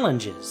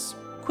 challenges,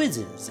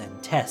 quizzes,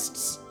 and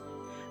tests.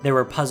 There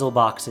were puzzle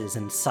boxes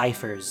and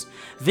ciphers,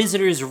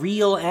 visitors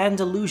real and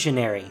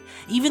illusionary,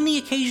 even the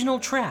occasional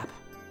trap.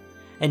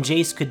 And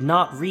Jace could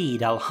not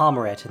read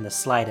Alhammaret in the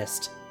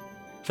slightest.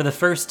 For the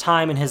first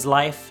time in his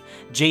life,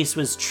 Jace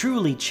was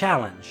truly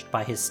challenged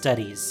by his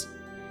studies.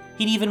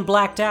 He'd even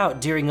blacked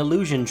out during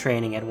illusion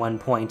training at one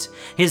point,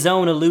 his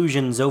own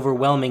illusions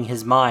overwhelming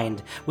his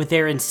mind with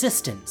their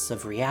insistence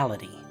of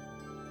reality.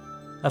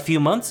 A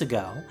few months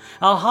ago,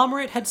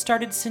 Alhammaret had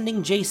started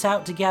sending Jace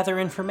out to gather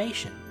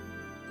information.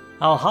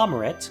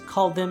 Alhammaret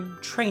called them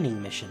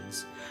training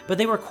missions, but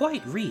they were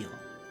quite real.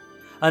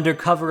 Under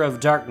cover of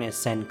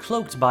darkness and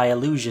cloaked by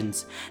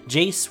illusions,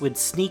 Jace would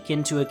sneak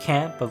into a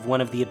camp of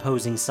one of the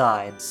opposing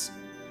sides.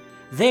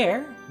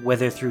 There,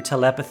 whether through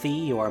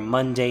telepathy or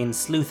mundane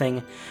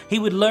sleuthing, he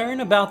would learn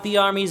about the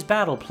army's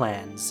battle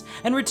plans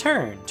and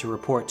return to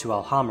report to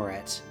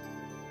Alhammaret.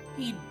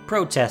 He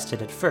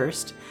protested at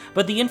first,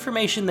 but the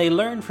information they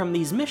learned from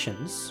these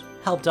missions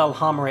helped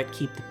Alhammaret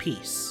keep the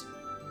peace.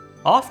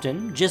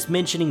 Often, just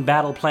mentioning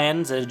battle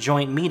plans at a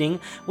joint meeting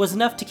was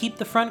enough to keep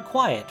the front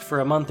quiet for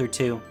a month or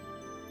two.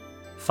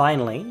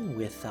 Finally,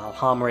 with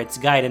Alhammaret's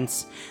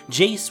guidance,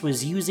 Jace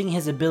was using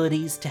his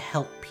abilities to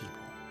help people,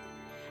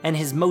 and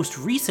his most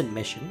recent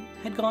mission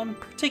had gone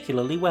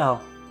particularly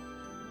well.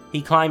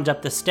 He climbed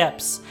up the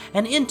steps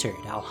and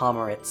entered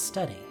Alhammaret's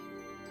study.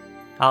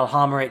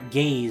 Alhammaret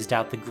gazed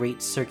out the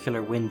great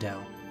circular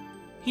window.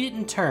 He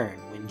didn't turn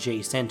when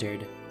Jace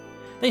entered.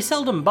 They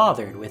seldom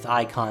bothered with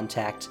eye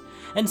contact,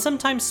 and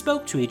sometimes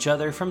spoke to each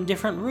other from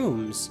different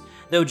rooms,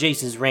 though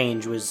Jace's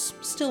range was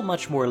still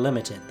much more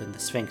limited than the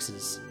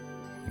Sphinx's.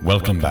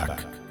 Welcome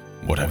back.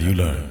 What have you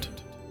learned?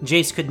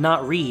 Jace could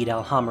not read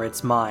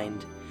Alhammaret's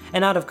mind,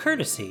 and out of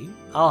courtesy,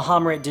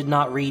 Alhammaret did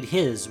not read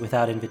his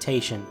without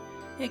invitation,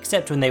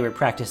 except when they were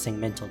practicing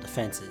mental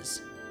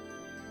defenses.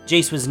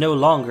 Jace was no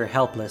longer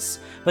helpless,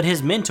 but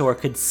his mentor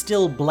could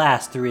still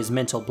blast through his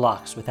mental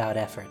blocks without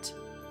effort.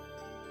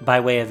 By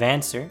way of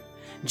answer,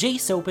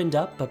 Jace opened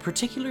up a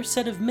particular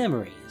set of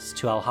memories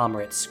to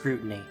Alhammaret's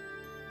scrutiny.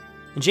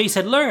 Jace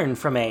had learned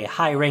from a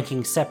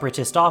high-ranking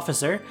separatist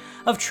officer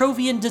of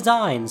Trovian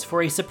designs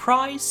for a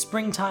surprise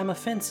springtime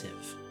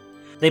offensive.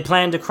 They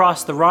planned to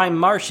cross the Rime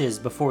marshes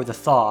before the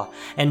thaw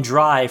and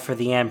drive for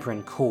the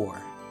Amprin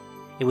core.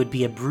 It would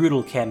be a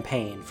brutal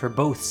campaign for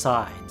both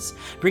sides,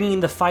 bringing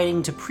the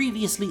fighting to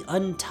previously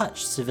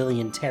untouched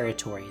civilian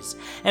territories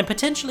and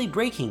potentially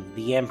breaking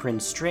the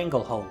Amprin's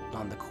stranglehold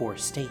on the core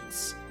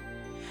states.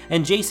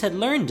 And Jace had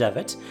learned of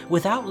it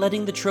without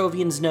letting the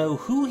Trovians know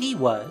who he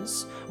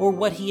was or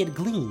what he had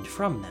gleaned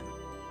from them.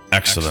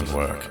 Excellent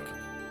work.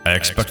 I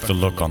expect the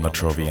look on the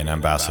Trovian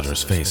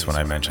ambassador's face when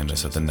I mention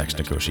this at the next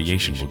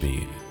negotiation will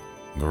be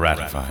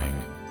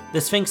gratifying.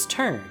 The Sphinx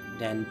turned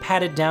and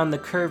patted down the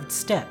curved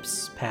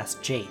steps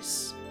past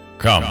Jace.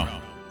 Come,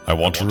 I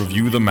want to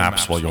review the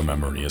maps while your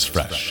memory is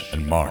fresh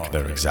and mark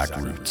their exact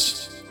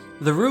routes.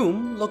 The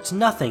room looked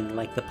nothing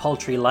like the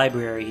paltry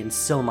library in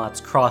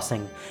Silmot's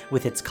Crossing,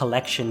 with its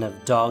collection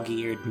of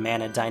dog-eared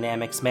mana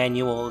dynamics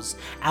manuals,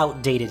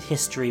 outdated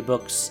history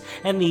books,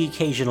 and the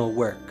occasional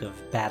work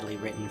of badly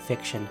written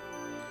fiction.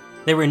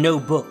 There were no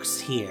books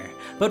here,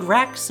 but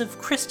racks of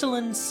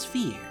crystalline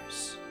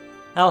spheres.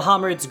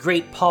 Alhammaret's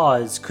great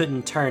paws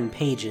couldn't turn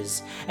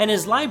pages, and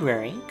his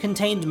library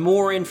contained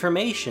more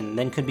information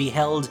than could be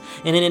held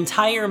in an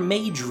entire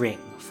mage ring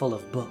full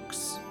of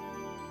books.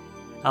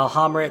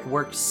 Alhammaret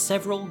worked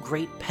several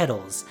great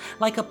pedals,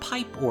 like a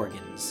pipe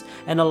organs,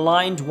 and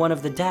aligned one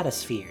of the data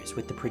spheres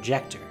with the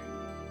projector.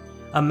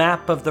 A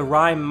map of the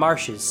Rime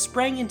marshes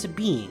sprang into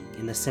being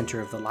in the center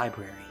of the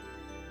library.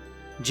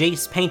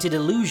 Jace painted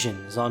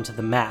illusions onto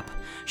the map,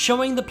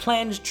 showing the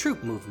planned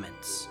troop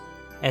movements.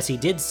 As he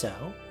did so,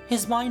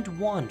 his mind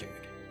wandered.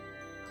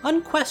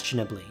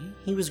 Unquestionably,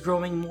 he was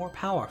growing more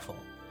powerful.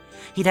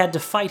 He'd had to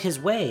fight his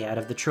way out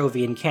of the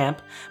Trovian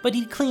camp, but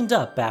he'd cleaned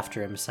up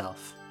after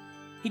himself.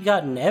 He'd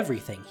gotten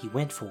everything he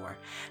went for.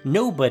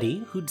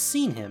 Nobody who'd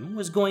seen him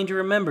was going to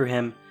remember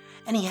him,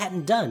 and he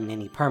hadn't done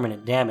any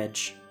permanent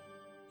damage.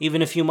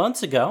 Even a few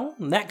months ago,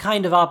 that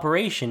kind of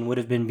operation would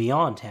have been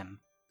beyond him.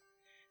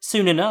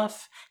 Soon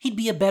enough, he'd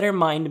be a better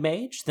mind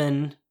mage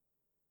than...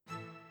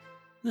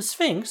 The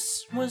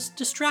Sphinx was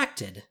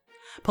distracted,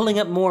 pulling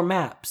up more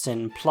maps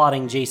and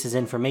plotting Jace's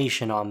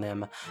information on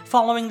them,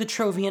 following the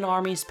Trovian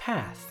army's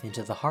path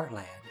into the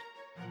Heartland.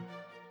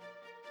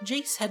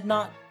 Jace had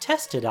not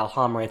tested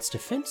Alhammaret's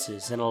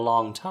defenses in a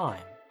long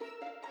time.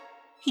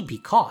 He'd be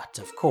caught,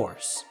 of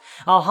course.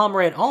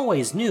 Alhammaret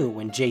always knew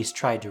when Jace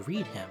tried to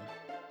read him.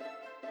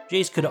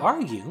 Jace could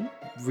argue,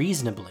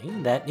 reasonably,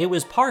 that it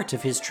was part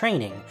of his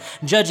training,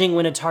 judging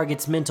when a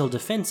target's mental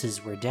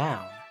defenses were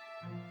down.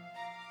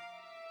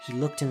 He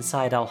looked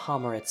inside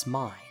Alhammaret's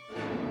mind.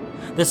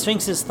 The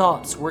Sphinx's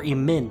thoughts were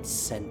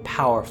immense and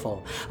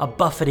powerful, a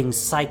buffeting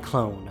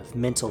cyclone of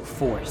mental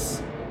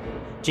force.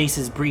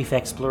 Jace's brief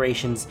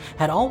explorations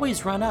had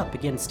always run up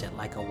against it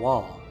like a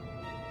wall.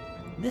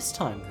 This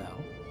time,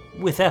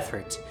 though, with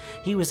effort,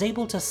 he was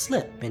able to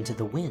slip into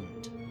the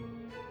wind.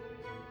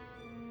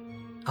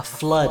 A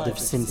flood of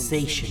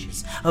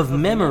sensations, of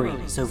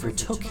memories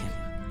overtook him.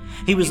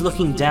 He was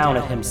looking down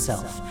at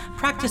himself,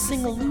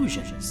 practicing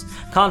illusions,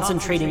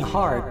 concentrating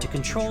hard to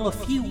control a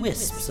few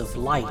wisps of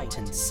light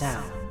and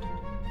sound.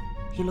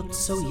 He looked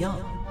so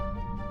young.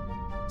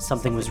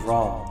 Something was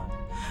wrong.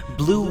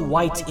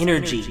 Blue-white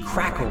energy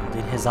crackled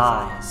in his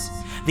eyes.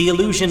 The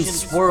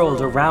illusions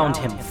swirled around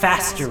him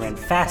faster and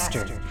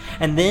faster,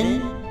 and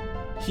then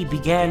he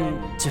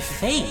began to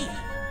fade.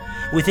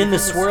 Within the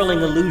swirling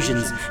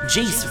illusions,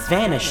 Jace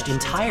vanished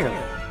entirely.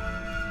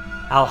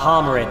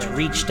 Alhammaret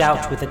reached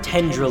out with a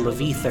tendril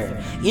of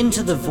ether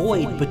into the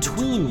void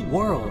between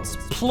worlds,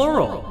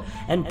 plural,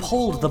 and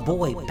pulled the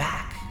boy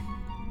back.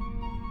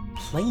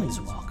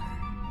 Planeswalker.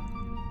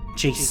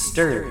 Jace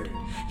stirred.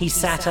 He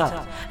sat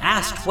up,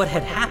 asked what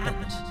had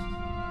happened,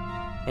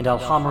 and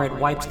Alhammaret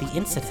wiped the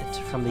incident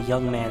from the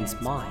young man's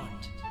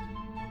mind.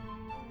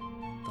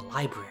 The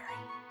library.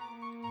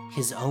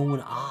 His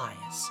own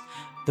eyes.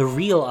 The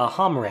real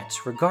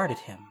Alhammaret regarded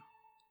him.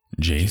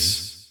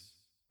 Jace?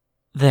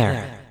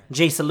 There.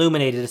 Jace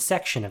illuminated a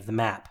section of the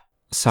map.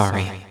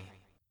 Sorry.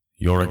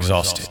 You're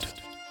exhausted.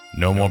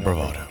 No more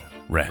bravado.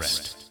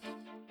 Rest.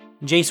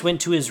 Jace went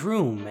to his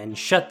room and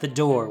shut the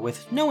door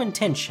with no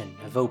intention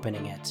of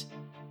opening it.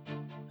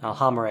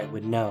 Alhammaret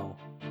would know,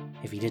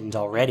 if he didn't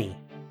already.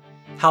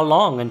 How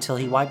long until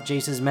he wiped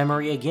Jace's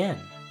memory again?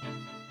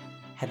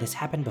 Had this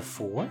happened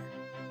before?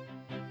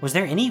 Was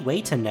there any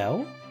way to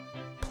know?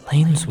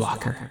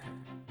 Planeswalker.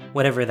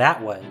 Whatever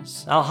that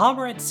was,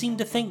 Alhammaret seemed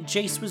to think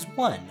Jace was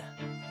one,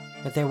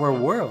 that there were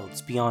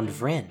worlds beyond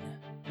Vryn,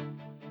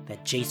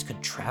 that Jace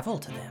could travel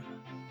to them.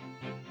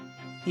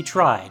 He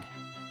tried.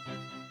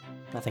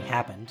 Nothing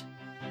happened.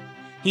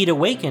 He'd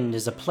awakened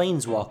as a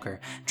planeswalker,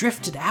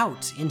 drifted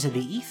out into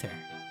the ether.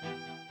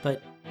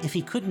 But if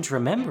he couldn't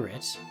remember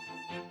it,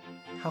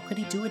 how could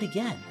he do it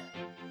again?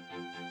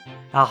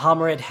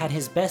 Alhammaret had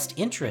his best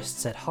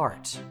interests at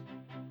heart.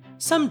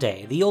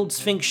 Someday, the old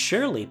Sphinx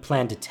surely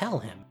planned to tell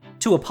him,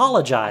 to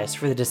apologize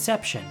for the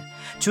deception,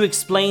 to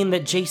explain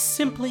that Jace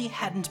simply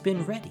hadn't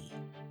been ready.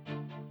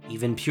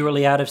 Even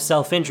purely out of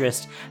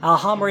self-interest,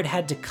 Alhammaret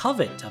had to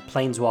covet a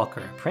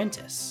planeswalker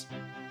apprentice.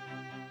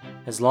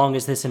 As long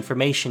as this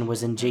information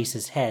was in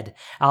Jace's head,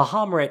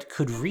 Alhammaret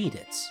could read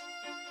it.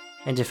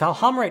 And if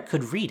Alhammaret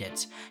could read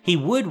it, he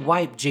would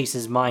wipe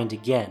Jace's mind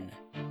again,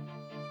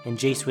 and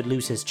Jace would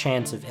lose his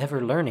chance of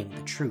ever learning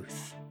the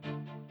truth.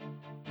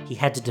 He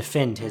had to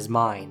defend his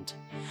mind,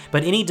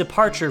 but any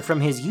departure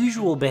from his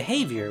usual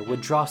behavior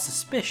would draw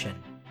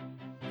suspicion,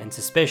 and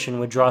suspicion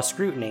would draw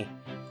scrutiny,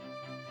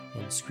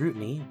 and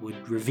scrutiny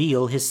would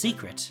reveal his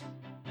secret.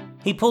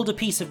 He pulled a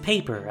piece of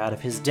paper out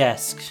of his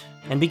desk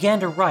and began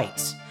to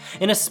write,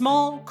 in a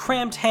small,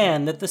 cramped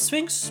hand that the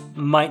Sphinx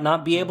might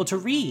not be able to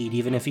read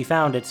even if he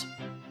found it,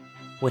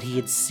 what he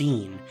had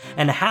seen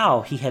and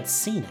how he had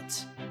seen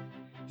it.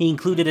 He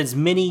included as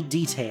many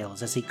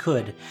details as he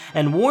could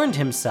and warned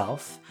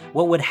himself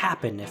what would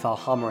happen if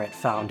Alhammaret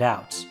found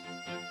out.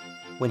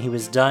 When he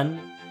was done,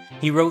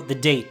 he wrote the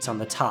date on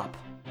the top,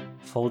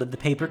 folded the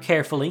paper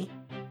carefully,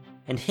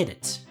 and hid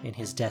it in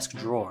his desk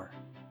drawer.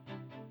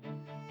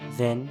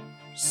 Then,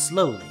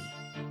 slowly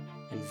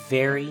and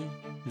very,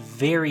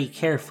 very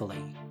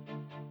carefully,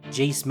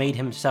 Jace made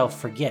himself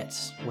forget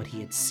what he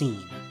had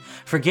seen,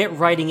 forget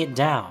writing it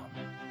down,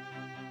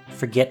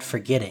 forget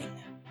forgetting.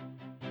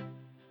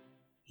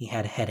 He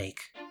had a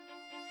headache.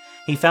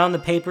 He found the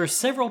paper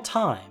several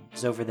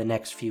times over the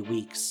next few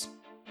weeks.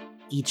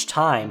 Each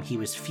time he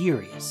was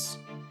furious.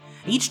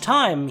 Each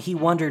time he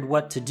wondered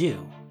what to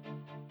do.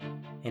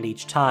 And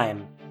each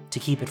time, to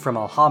keep it from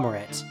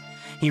Alhammaret,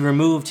 he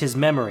removed his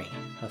memory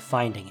of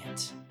finding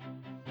it.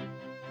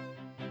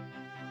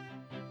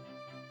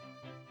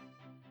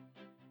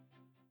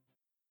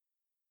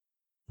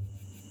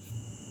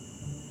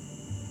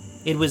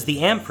 It was the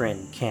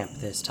Amprin camp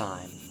this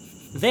time.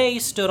 They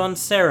stood on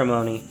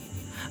ceremony.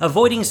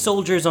 Avoiding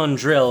soldiers on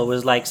drill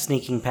was like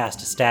sneaking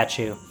past a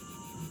statue.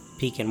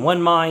 Peek in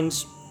one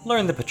mind,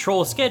 learn the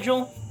patrol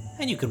schedule,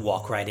 and you could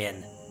walk right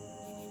in.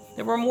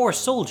 There were more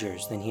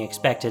soldiers than he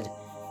expected.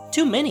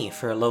 Too many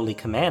for a lowly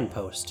command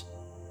post.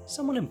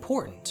 Someone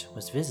important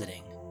was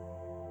visiting.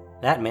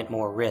 That meant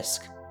more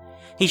risk.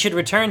 He should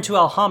return to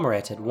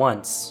Alhammaret at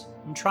once,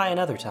 and try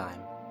another time.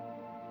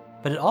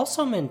 But it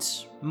also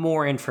meant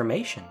more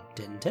information,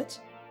 didn't it?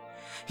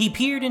 He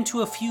peered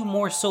into a few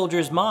more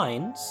soldiers'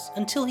 minds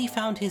until he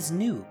found his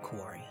new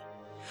quarry.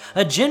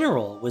 A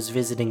general was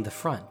visiting the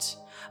front,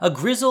 a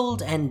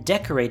grizzled and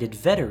decorated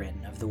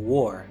veteran of the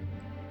war.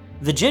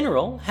 The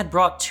general had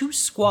brought 2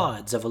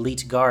 squads of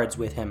elite guards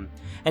with him,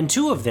 and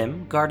 2 of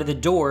them guarded the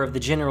door of the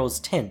general's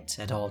tent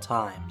at all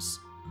times.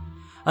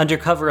 Under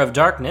cover of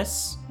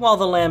darkness, while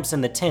the lamps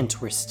in the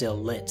tent were still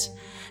lit,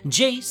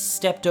 Jace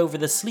stepped over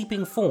the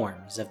sleeping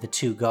forms of the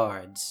 2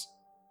 guards.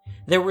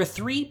 There were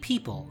 3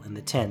 people in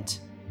the tent.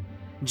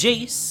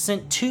 Jace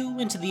sent 2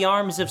 into the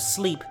arms of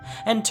sleep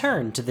and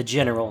turned to the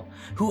general,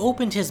 who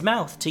opened his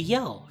mouth to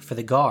yell for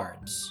the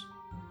guards.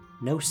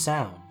 No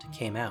sound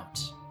came out.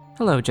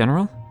 Hello,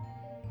 General.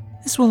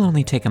 This will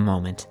only take a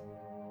moment.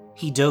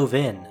 He dove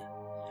in.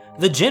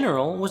 The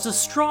general was a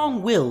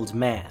strong-willed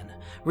man,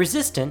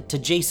 resistant to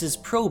Jace's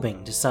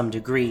probing to some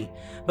degree,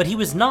 but he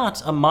was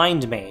not a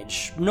mind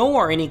mage,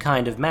 nor any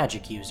kind of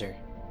magic user.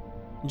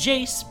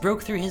 Jace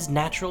broke through his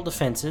natural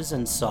defenses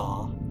and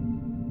saw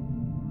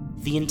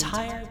the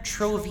entire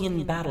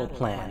Trovian battle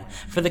plan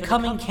for the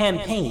coming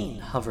campaign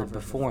hovered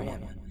before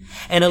him,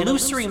 an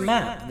illusory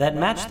map that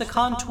matched the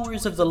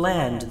contours of the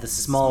land to the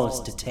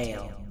smallest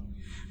detail.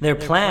 Their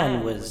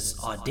plan was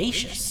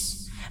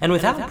audacious, and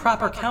without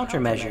proper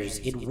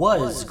countermeasures, it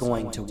was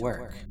going to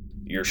work.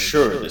 You're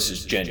sure this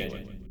is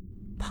genuine?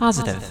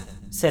 Positive.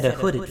 Said a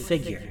hooded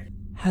figure.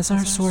 Has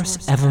our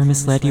source ever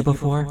misled you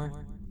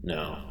before?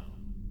 No.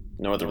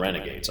 Nor the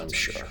renegades, I'm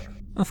sure.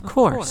 Of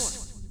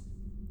course.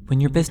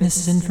 When your business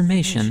is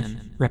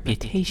information,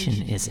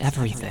 reputation is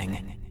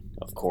everything.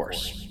 Of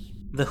course.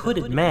 The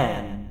hooded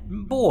man,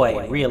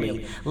 boy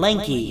really,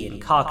 lanky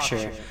and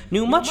cocksure,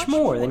 knew much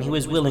more than he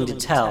was willing to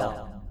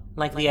tell,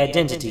 like the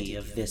identity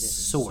of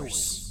this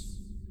source.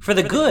 For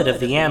the good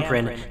of the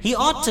Amprin, he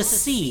ought to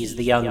seize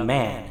the young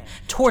man,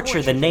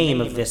 torture the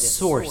name of this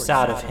source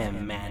out of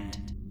him, and...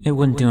 It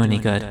wouldn't do any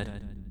good.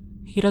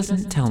 He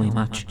doesn't tell me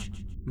much.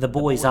 The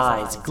boy's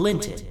eyes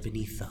glinted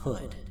beneath the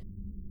hood.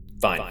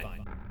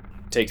 Fine.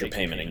 Take your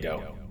payment and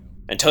go.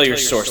 And tell your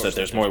source that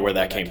there's more where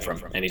that came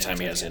from,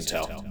 anytime he has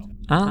intel.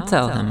 I'll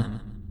tell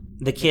him.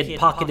 The kid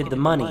pocketed the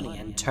money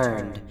and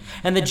turned,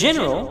 and the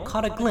general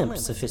caught a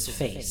glimpse of his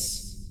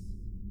face.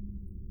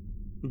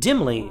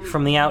 Dimly,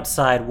 from the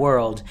outside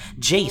world,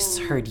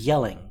 Jace heard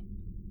yelling.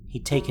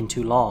 He'd taken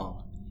too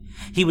long.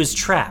 He was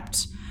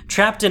trapped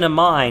in a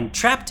mind,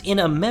 trapped in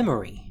a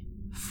memory,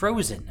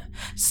 frozen,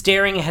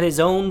 staring at his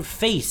own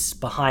face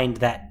behind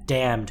that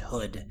damned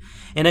hood,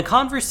 in a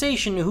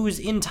conversation whose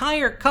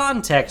entire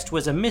context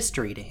was a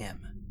mystery to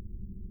him.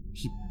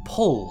 He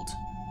pulled,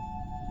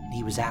 and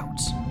he was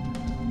out.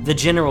 The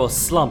general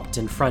slumped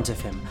in front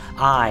of him,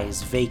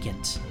 eyes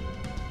vacant.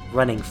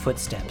 Running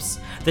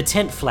footsteps. The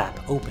tent flap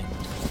opened.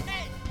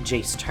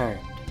 Jace turned.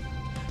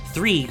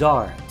 3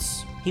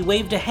 guards. He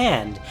waved a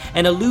hand,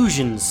 and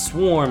illusions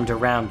swarmed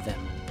around them.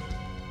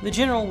 The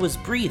general was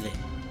breathing,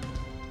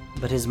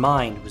 but his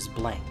mind was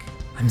blank.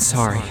 I'm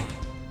sorry.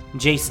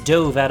 Jace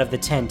dove out of the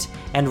tent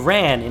and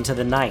ran into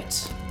the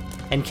night,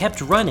 and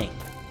kept running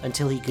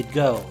until he could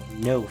go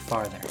no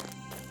farther.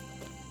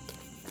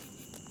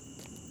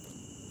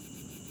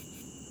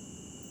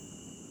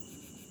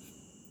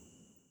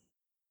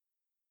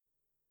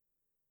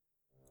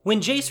 When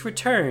Jace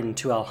returned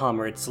to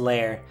Alhammarret's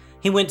lair,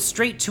 he went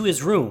straight to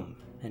his room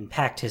and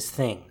packed his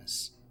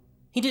things.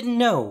 He didn't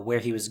know where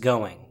he was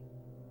going.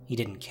 He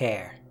didn't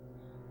care.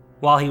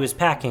 While he was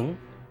packing,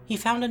 he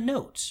found a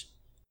note,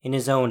 in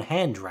his own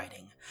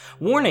handwriting,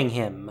 warning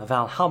him of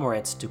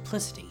Alhammarret's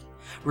duplicity,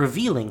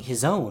 revealing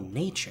his own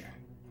nature.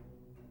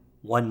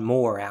 One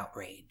more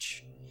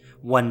outrage.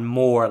 One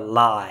more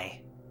lie.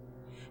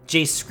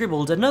 Jace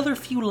scribbled another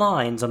few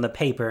lines on the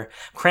paper,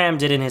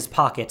 crammed it in his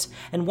pocket,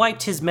 and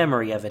wiped his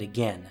memory of it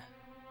again.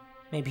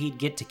 Maybe he'd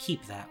get to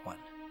keep that one.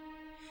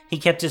 He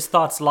kept his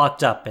thoughts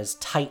locked up as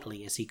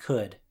tightly as he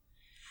could.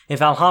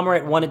 If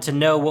Alhammarret wanted to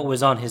know what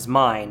was on his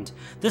mind,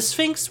 the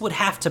Sphinx would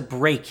have to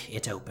break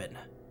it open.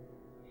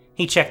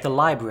 He checked the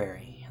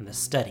library and the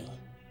study.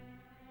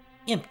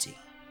 Empty.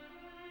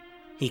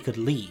 He could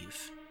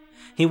leave.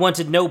 He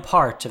wanted no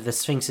part of the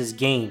Sphinx's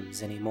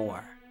games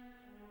anymore.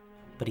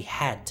 But he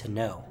had to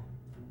know.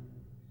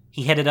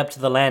 He headed up to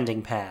the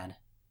landing pad.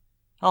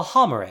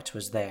 Alhammarret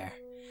was there,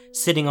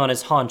 sitting on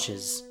his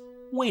haunches,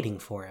 waiting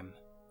for him.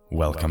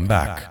 Welcome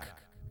back.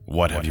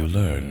 What have you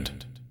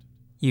learned?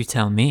 You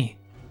tell me.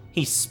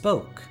 He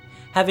spoke,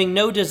 having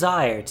no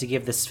desire to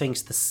give the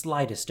Sphinx the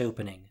slightest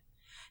opening.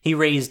 He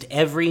raised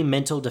every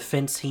mental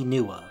defense he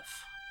knew of.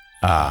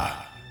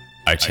 Ah,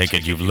 I take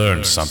it you've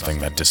learned something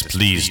that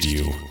displeased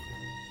you.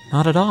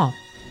 Not at all.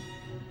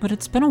 But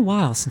it's been a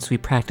while since we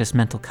practiced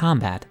mental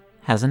combat,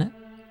 hasn't it?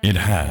 It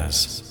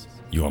has.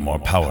 You are more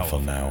powerful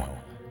now.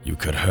 You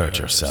could hurt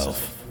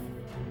yourself.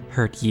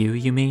 Hurt you,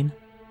 you mean?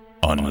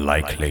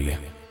 Unlikely.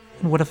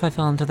 And what if I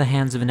fell into the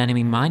hands of an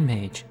enemy mind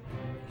mage?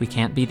 We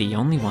can't be the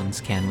only ones,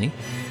 can we?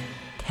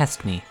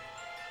 Test me.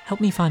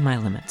 Help me find my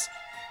limits.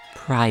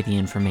 Pry the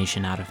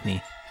information out of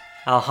me.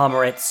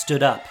 Alhammarret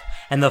stood up,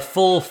 and the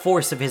full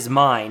force of his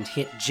mind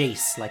hit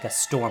Jace like a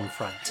storm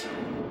front.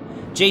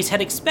 Jace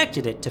had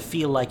expected it to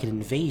feel like an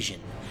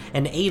invasion,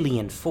 an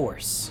alien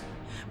force.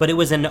 But it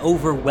was an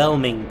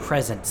overwhelming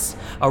presence,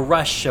 a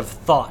rush of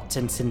thought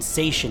and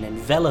sensation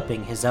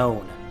enveloping his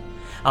own.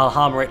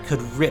 Alhammarret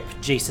could rip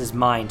Jace's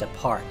mind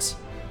apart.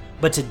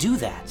 But to do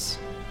that,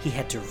 he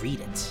had to read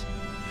it.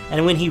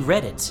 And when he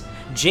read it,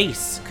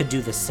 Jace could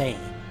do the same.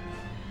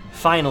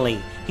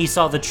 Finally, he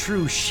saw the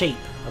true shape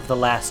of the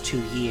last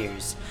 2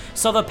 years,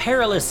 saw the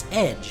perilous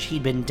edge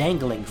he'd been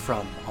dangling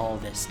from all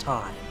this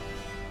time.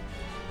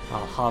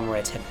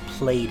 Alhammarret had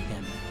played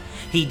him.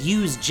 He'd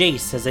used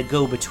Jace as a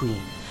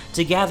go-between,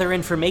 to gather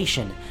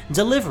information,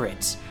 deliver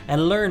it,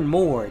 and learn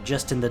more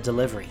just in the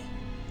delivery.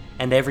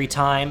 And every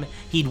time,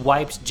 he'd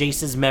wiped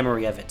Jace's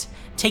memory of it,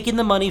 taken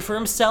the money for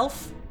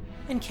himself,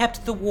 and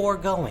kept the war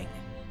going.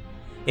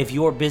 If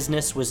your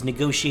business was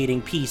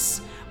negotiating peace,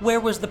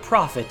 where was the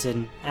profit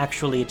in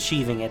actually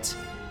achieving it?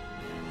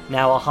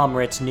 Now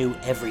Alhammarret knew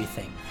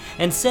everything,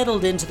 and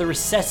settled into the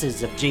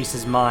recesses of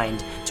Jace's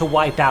mind to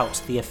wipe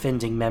out the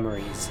offending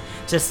memories,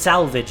 to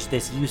salvage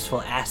this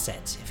useful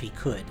asset if he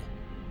could,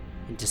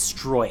 and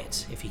destroy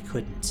it if he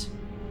couldn't.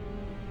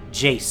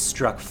 Jace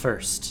struck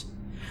first.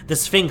 The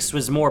Sphinx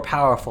was more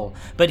powerful,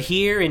 but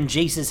here in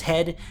Jace's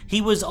head,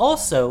 he was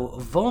also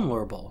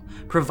vulnerable,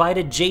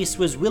 provided Jace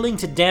was willing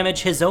to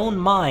damage his own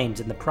mind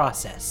in the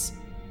process.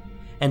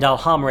 and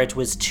Alhamret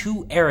was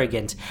too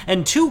arrogant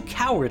and too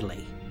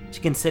cowardly to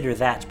consider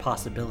that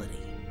possibility.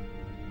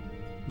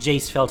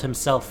 Jace felt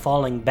himself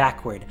falling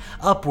backward,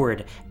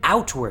 upward,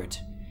 outward.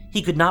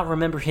 He could not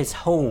remember his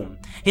home,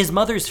 his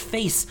mother's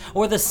face,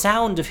 or the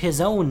sound of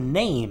his own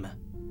name.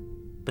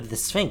 But the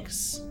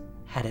Sphinx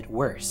had it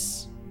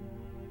worse.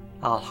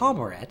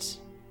 Alhamret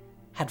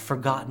had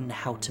forgotten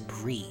how to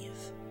breathe.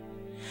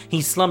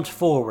 He slumped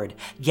forward,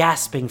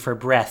 gasping for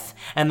breath,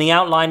 and the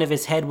outline of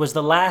his head was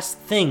the last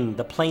thing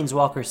the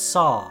Planeswalker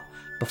saw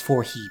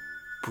before he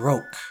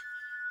broke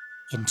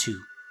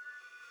into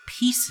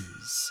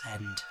pieces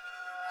and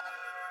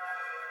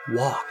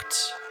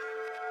walked.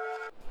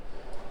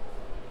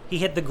 He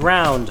hit the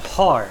ground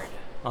hard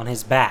on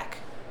his back.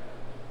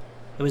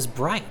 It was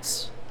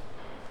bright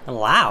and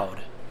loud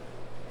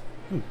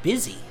and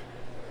busy.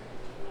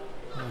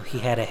 Oh, he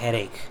had a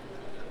headache.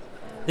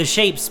 The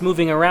shapes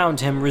moving around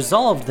him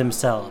resolved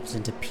themselves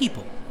into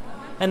people,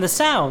 and the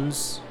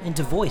sounds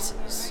into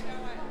voices,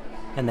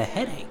 and the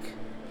headache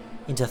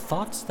into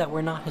thoughts that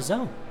were not his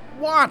own.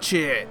 "Watch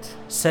it!"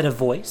 said a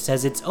voice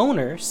as its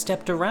owner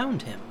stepped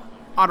around him.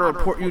 "Ought to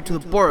report you to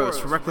the Boros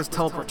for reckless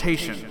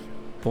teleportation."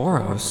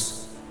 Boros?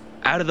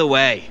 Out of the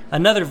way.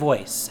 Another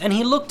voice, and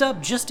he looked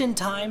up just in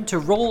time to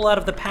roll out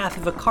of the path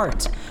of a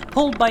cart,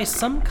 pulled by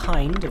some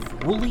kind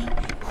of woolly,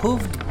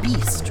 hooved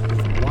beast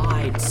with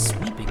wide,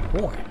 sweeping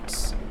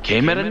horns.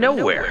 Came out of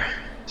nowhere.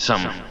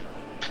 Some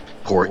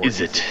poor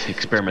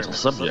experimental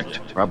subject,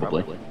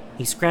 probably.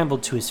 He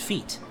scrambled to his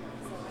feet.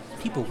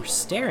 People were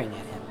staring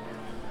at him.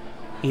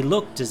 He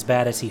looked as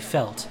bad as he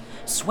felt,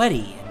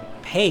 sweaty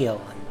and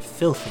pale and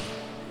filthy.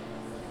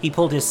 He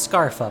pulled his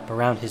scarf up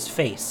around his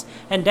face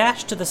and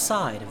dashed to the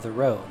side of the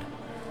road.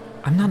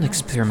 I'm not an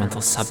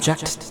experimental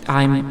subject.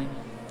 I'm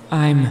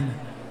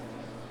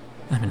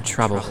in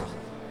trouble.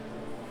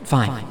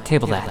 Fine,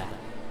 table that.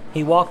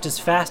 He walked as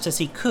fast as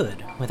he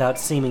could without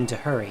seeming to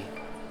hurry.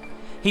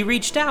 He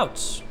reached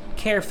out,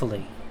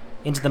 carefully,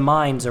 into the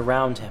minds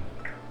around him.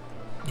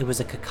 It was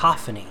a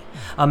cacophony,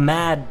 a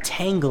mad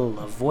tangle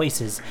of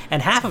voices,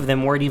 and half of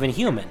them weren't even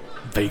human.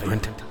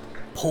 Vagrant.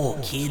 Poor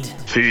kid.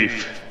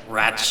 Thief.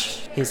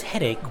 Rats. His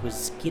headache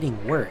was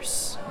getting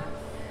worse.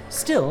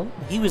 Still,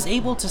 he was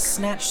able to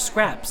snatch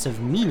scraps of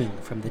meaning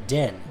from the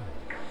den.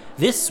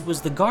 This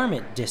was the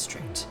garment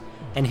district,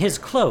 and his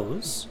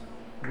clothes,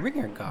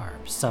 ringer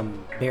garb,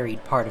 some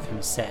buried part of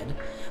him said,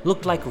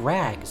 looked like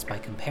rags by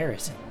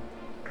comparison.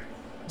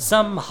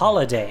 Some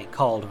holiday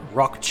called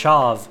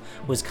Rokchav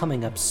was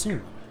coming up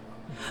soon.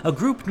 A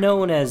group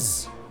known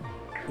as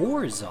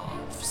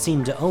Orzhov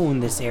seemed to own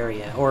this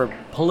area, or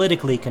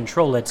politically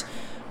control it,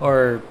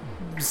 or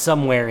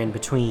somewhere in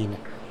between.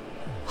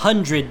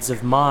 Hundreds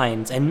of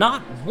minds, and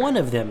not one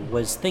of them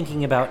was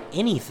thinking about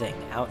anything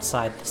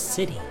outside the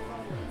city.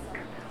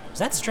 Was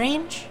that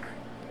strange?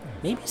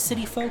 Maybe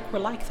city folk were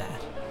like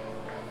that.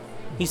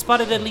 He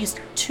spotted at least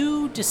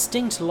 2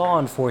 distinct law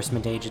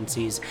enforcement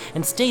agencies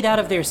and stayed out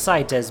of their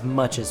sight as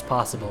much as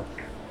possible.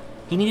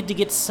 He needed to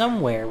get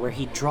somewhere where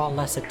he'd draw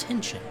less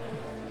attention.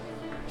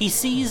 He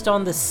seized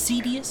on the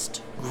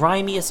seediest,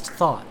 grimiest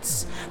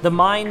thoughts, the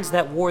minds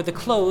that wore the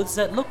clothes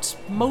that looked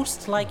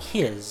most like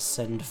his,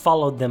 and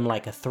followed them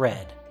like a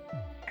thread.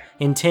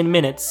 In 10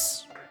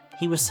 minutes,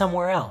 he was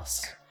somewhere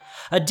else.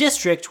 A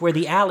district where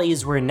the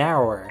alleys were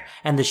narrower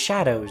and the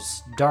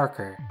shadows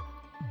darker,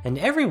 and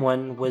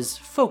everyone was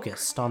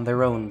focused on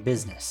their own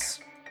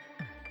business.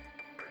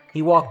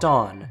 He walked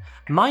on,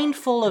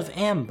 mindful of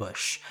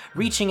ambush,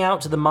 reaching out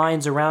to the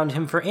minds around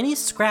him for any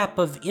scrap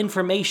of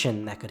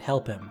information that could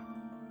help him.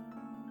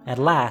 At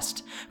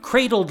last,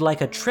 cradled like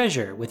a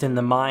treasure within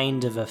the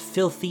mind of a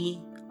filthy,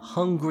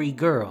 hungry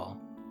girl,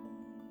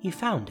 he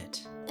found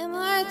it.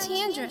 Amara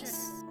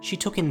Tandris. She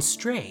took in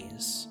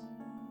strays.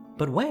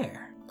 But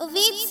where?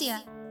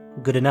 Ovitia.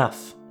 Good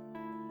enough.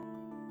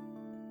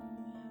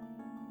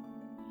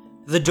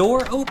 The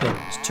door opened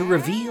to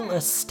reveal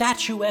a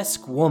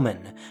statuesque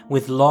woman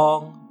with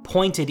long,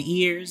 pointed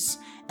ears,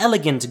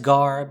 elegant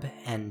garb,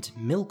 and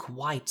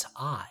milk-white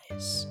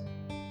eyes.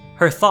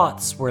 Her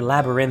thoughts were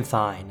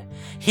labyrinthine,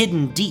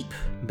 hidden deep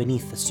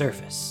beneath the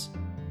surface.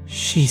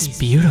 She's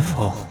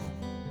beautiful.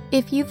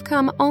 If you've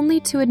come only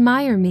to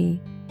admire me,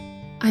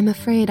 I'm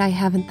afraid I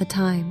haven't the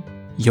time.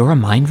 You're a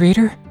mind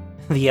reader?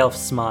 The elf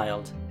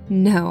smiled.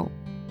 No,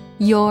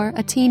 you're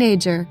a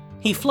teenager.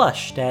 He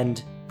flushed,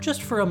 and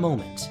just for a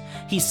moment,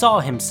 he saw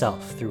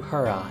himself through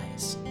her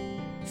eyes.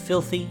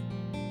 Filthy,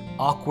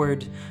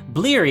 awkward,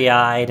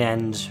 bleary-eyed,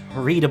 and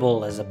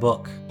readable as a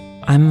book.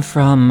 I'm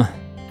from...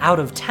 Out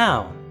of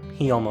town,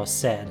 he almost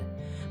said,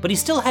 but he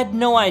still had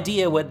no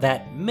idea what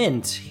that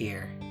meant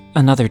here.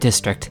 Another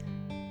district.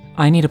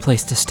 I need a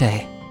place to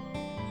stay.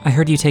 I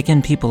heard you take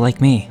in people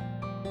like me.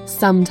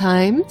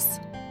 Sometimes.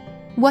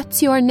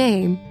 What's your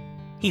name?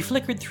 He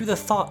flickered through the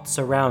thoughts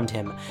around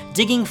him,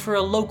 digging for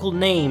a local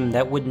name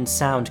that wouldn't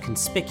sound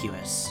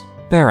conspicuous.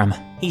 Barum,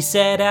 he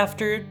said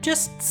after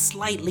just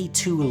slightly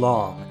too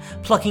long,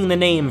 plucking the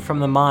name from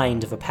the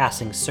mind of a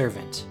passing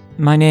servant.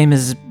 My name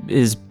is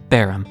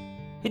Barum.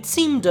 It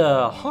seemed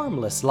a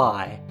harmless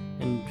lie,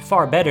 and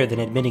far better than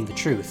admitting the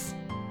truth.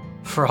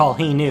 For all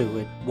he knew,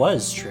 it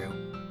was true.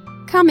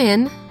 Come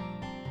in,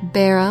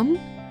 Barum.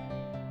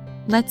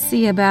 Let's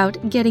see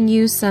about getting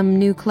you some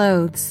new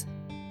clothes.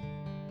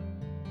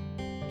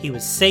 He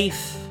was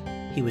safe,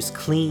 he was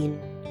clean,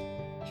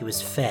 he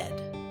was fed.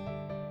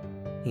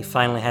 He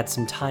finally had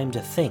some time to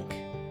think.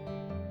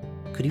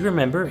 Could he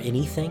remember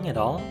anything at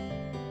all?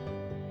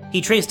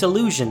 He traced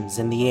illusions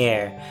in the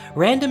air,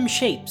 random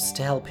shapes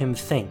to help him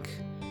think.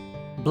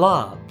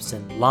 Blobs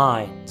and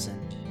lines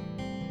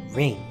and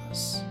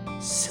rings.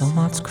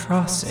 Silmot's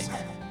Crossing.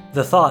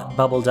 The thought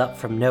bubbled up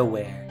from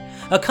nowhere,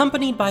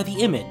 accompanied by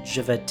the image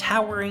of a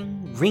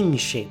towering,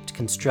 ring-shaped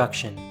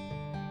construction.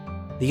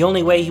 The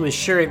only way he was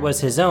sure it was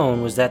his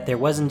own was that there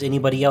wasn't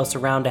anybody else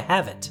around to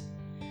have it.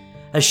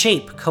 A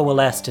shape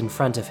coalesced in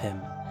front of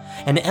him,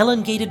 an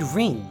elongated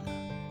ring,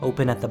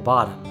 open at the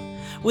bottom,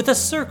 with a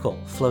circle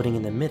floating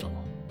in the middle.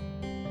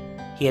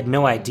 He had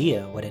no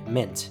idea what it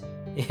meant,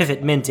 if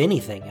it meant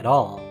anything at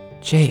all.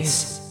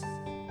 Jace.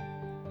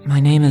 My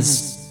name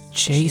is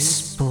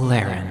Jace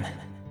Beleren.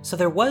 So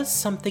there was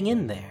something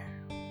in there,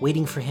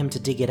 waiting for him to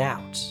dig it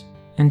out.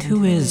 And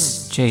who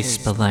is Jace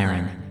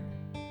Beleren?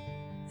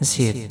 Is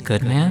he a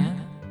good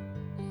man?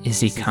 Is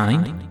he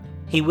kind?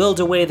 He willed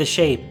away the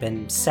shape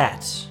and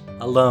sat,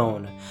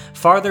 alone,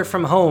 farther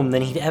from home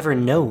than he'd ever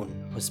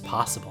known was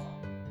possible.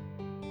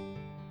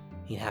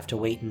 He'd have to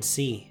wait and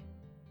see.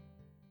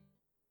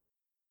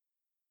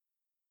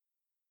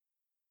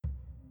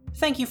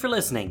 Thank you for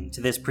listening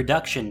to this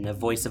production of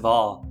Voice of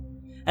All.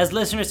 As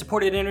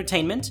listener-supported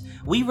entertainment,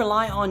 we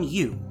rely on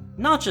you,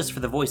 not just for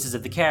the voices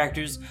of the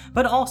characters,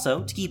 but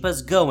also to keep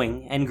us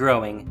going and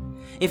growing.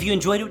 If you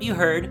enjoyed what you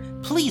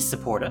heard, please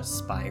support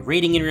us by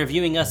rating and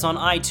reviewing us on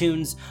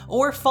iTunes,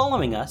 or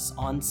following us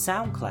on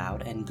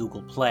SoundCloud and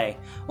Google Play,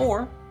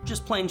 or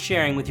just plain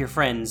sharing with your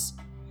friends.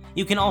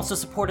 You can also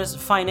support us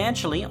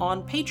financially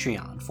on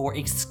Patreon for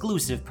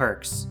exclusive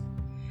perks.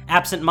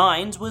 Absent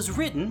Minds was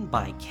written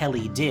by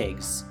Kelly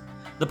Diggs.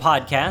 The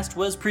podcast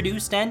was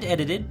produced and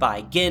edited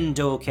by Gen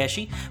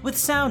Dookeshi, with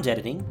sound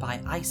editing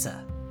by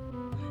Isa.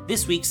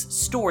 This week's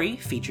story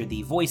featured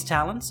the voice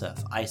talents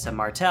of Isa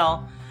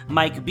Martell,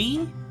 Mike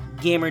B.,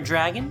 Gamer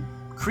Dragon,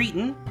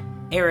 Cretan,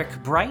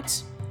 Eric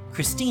Bright,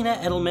 Christina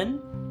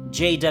Edelman,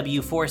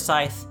 J.W.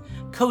 Forsyth,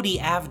 Cody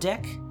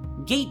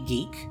Avdek, Gate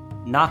Geek,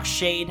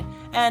 Noxshade,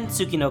 and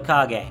Tsukino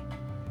Kage.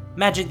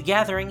 Magic the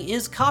Gathering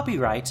is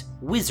copyright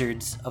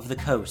Wizards of the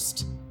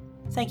Coast.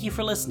 Thank you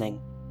for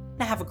listening,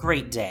 and have a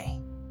great day.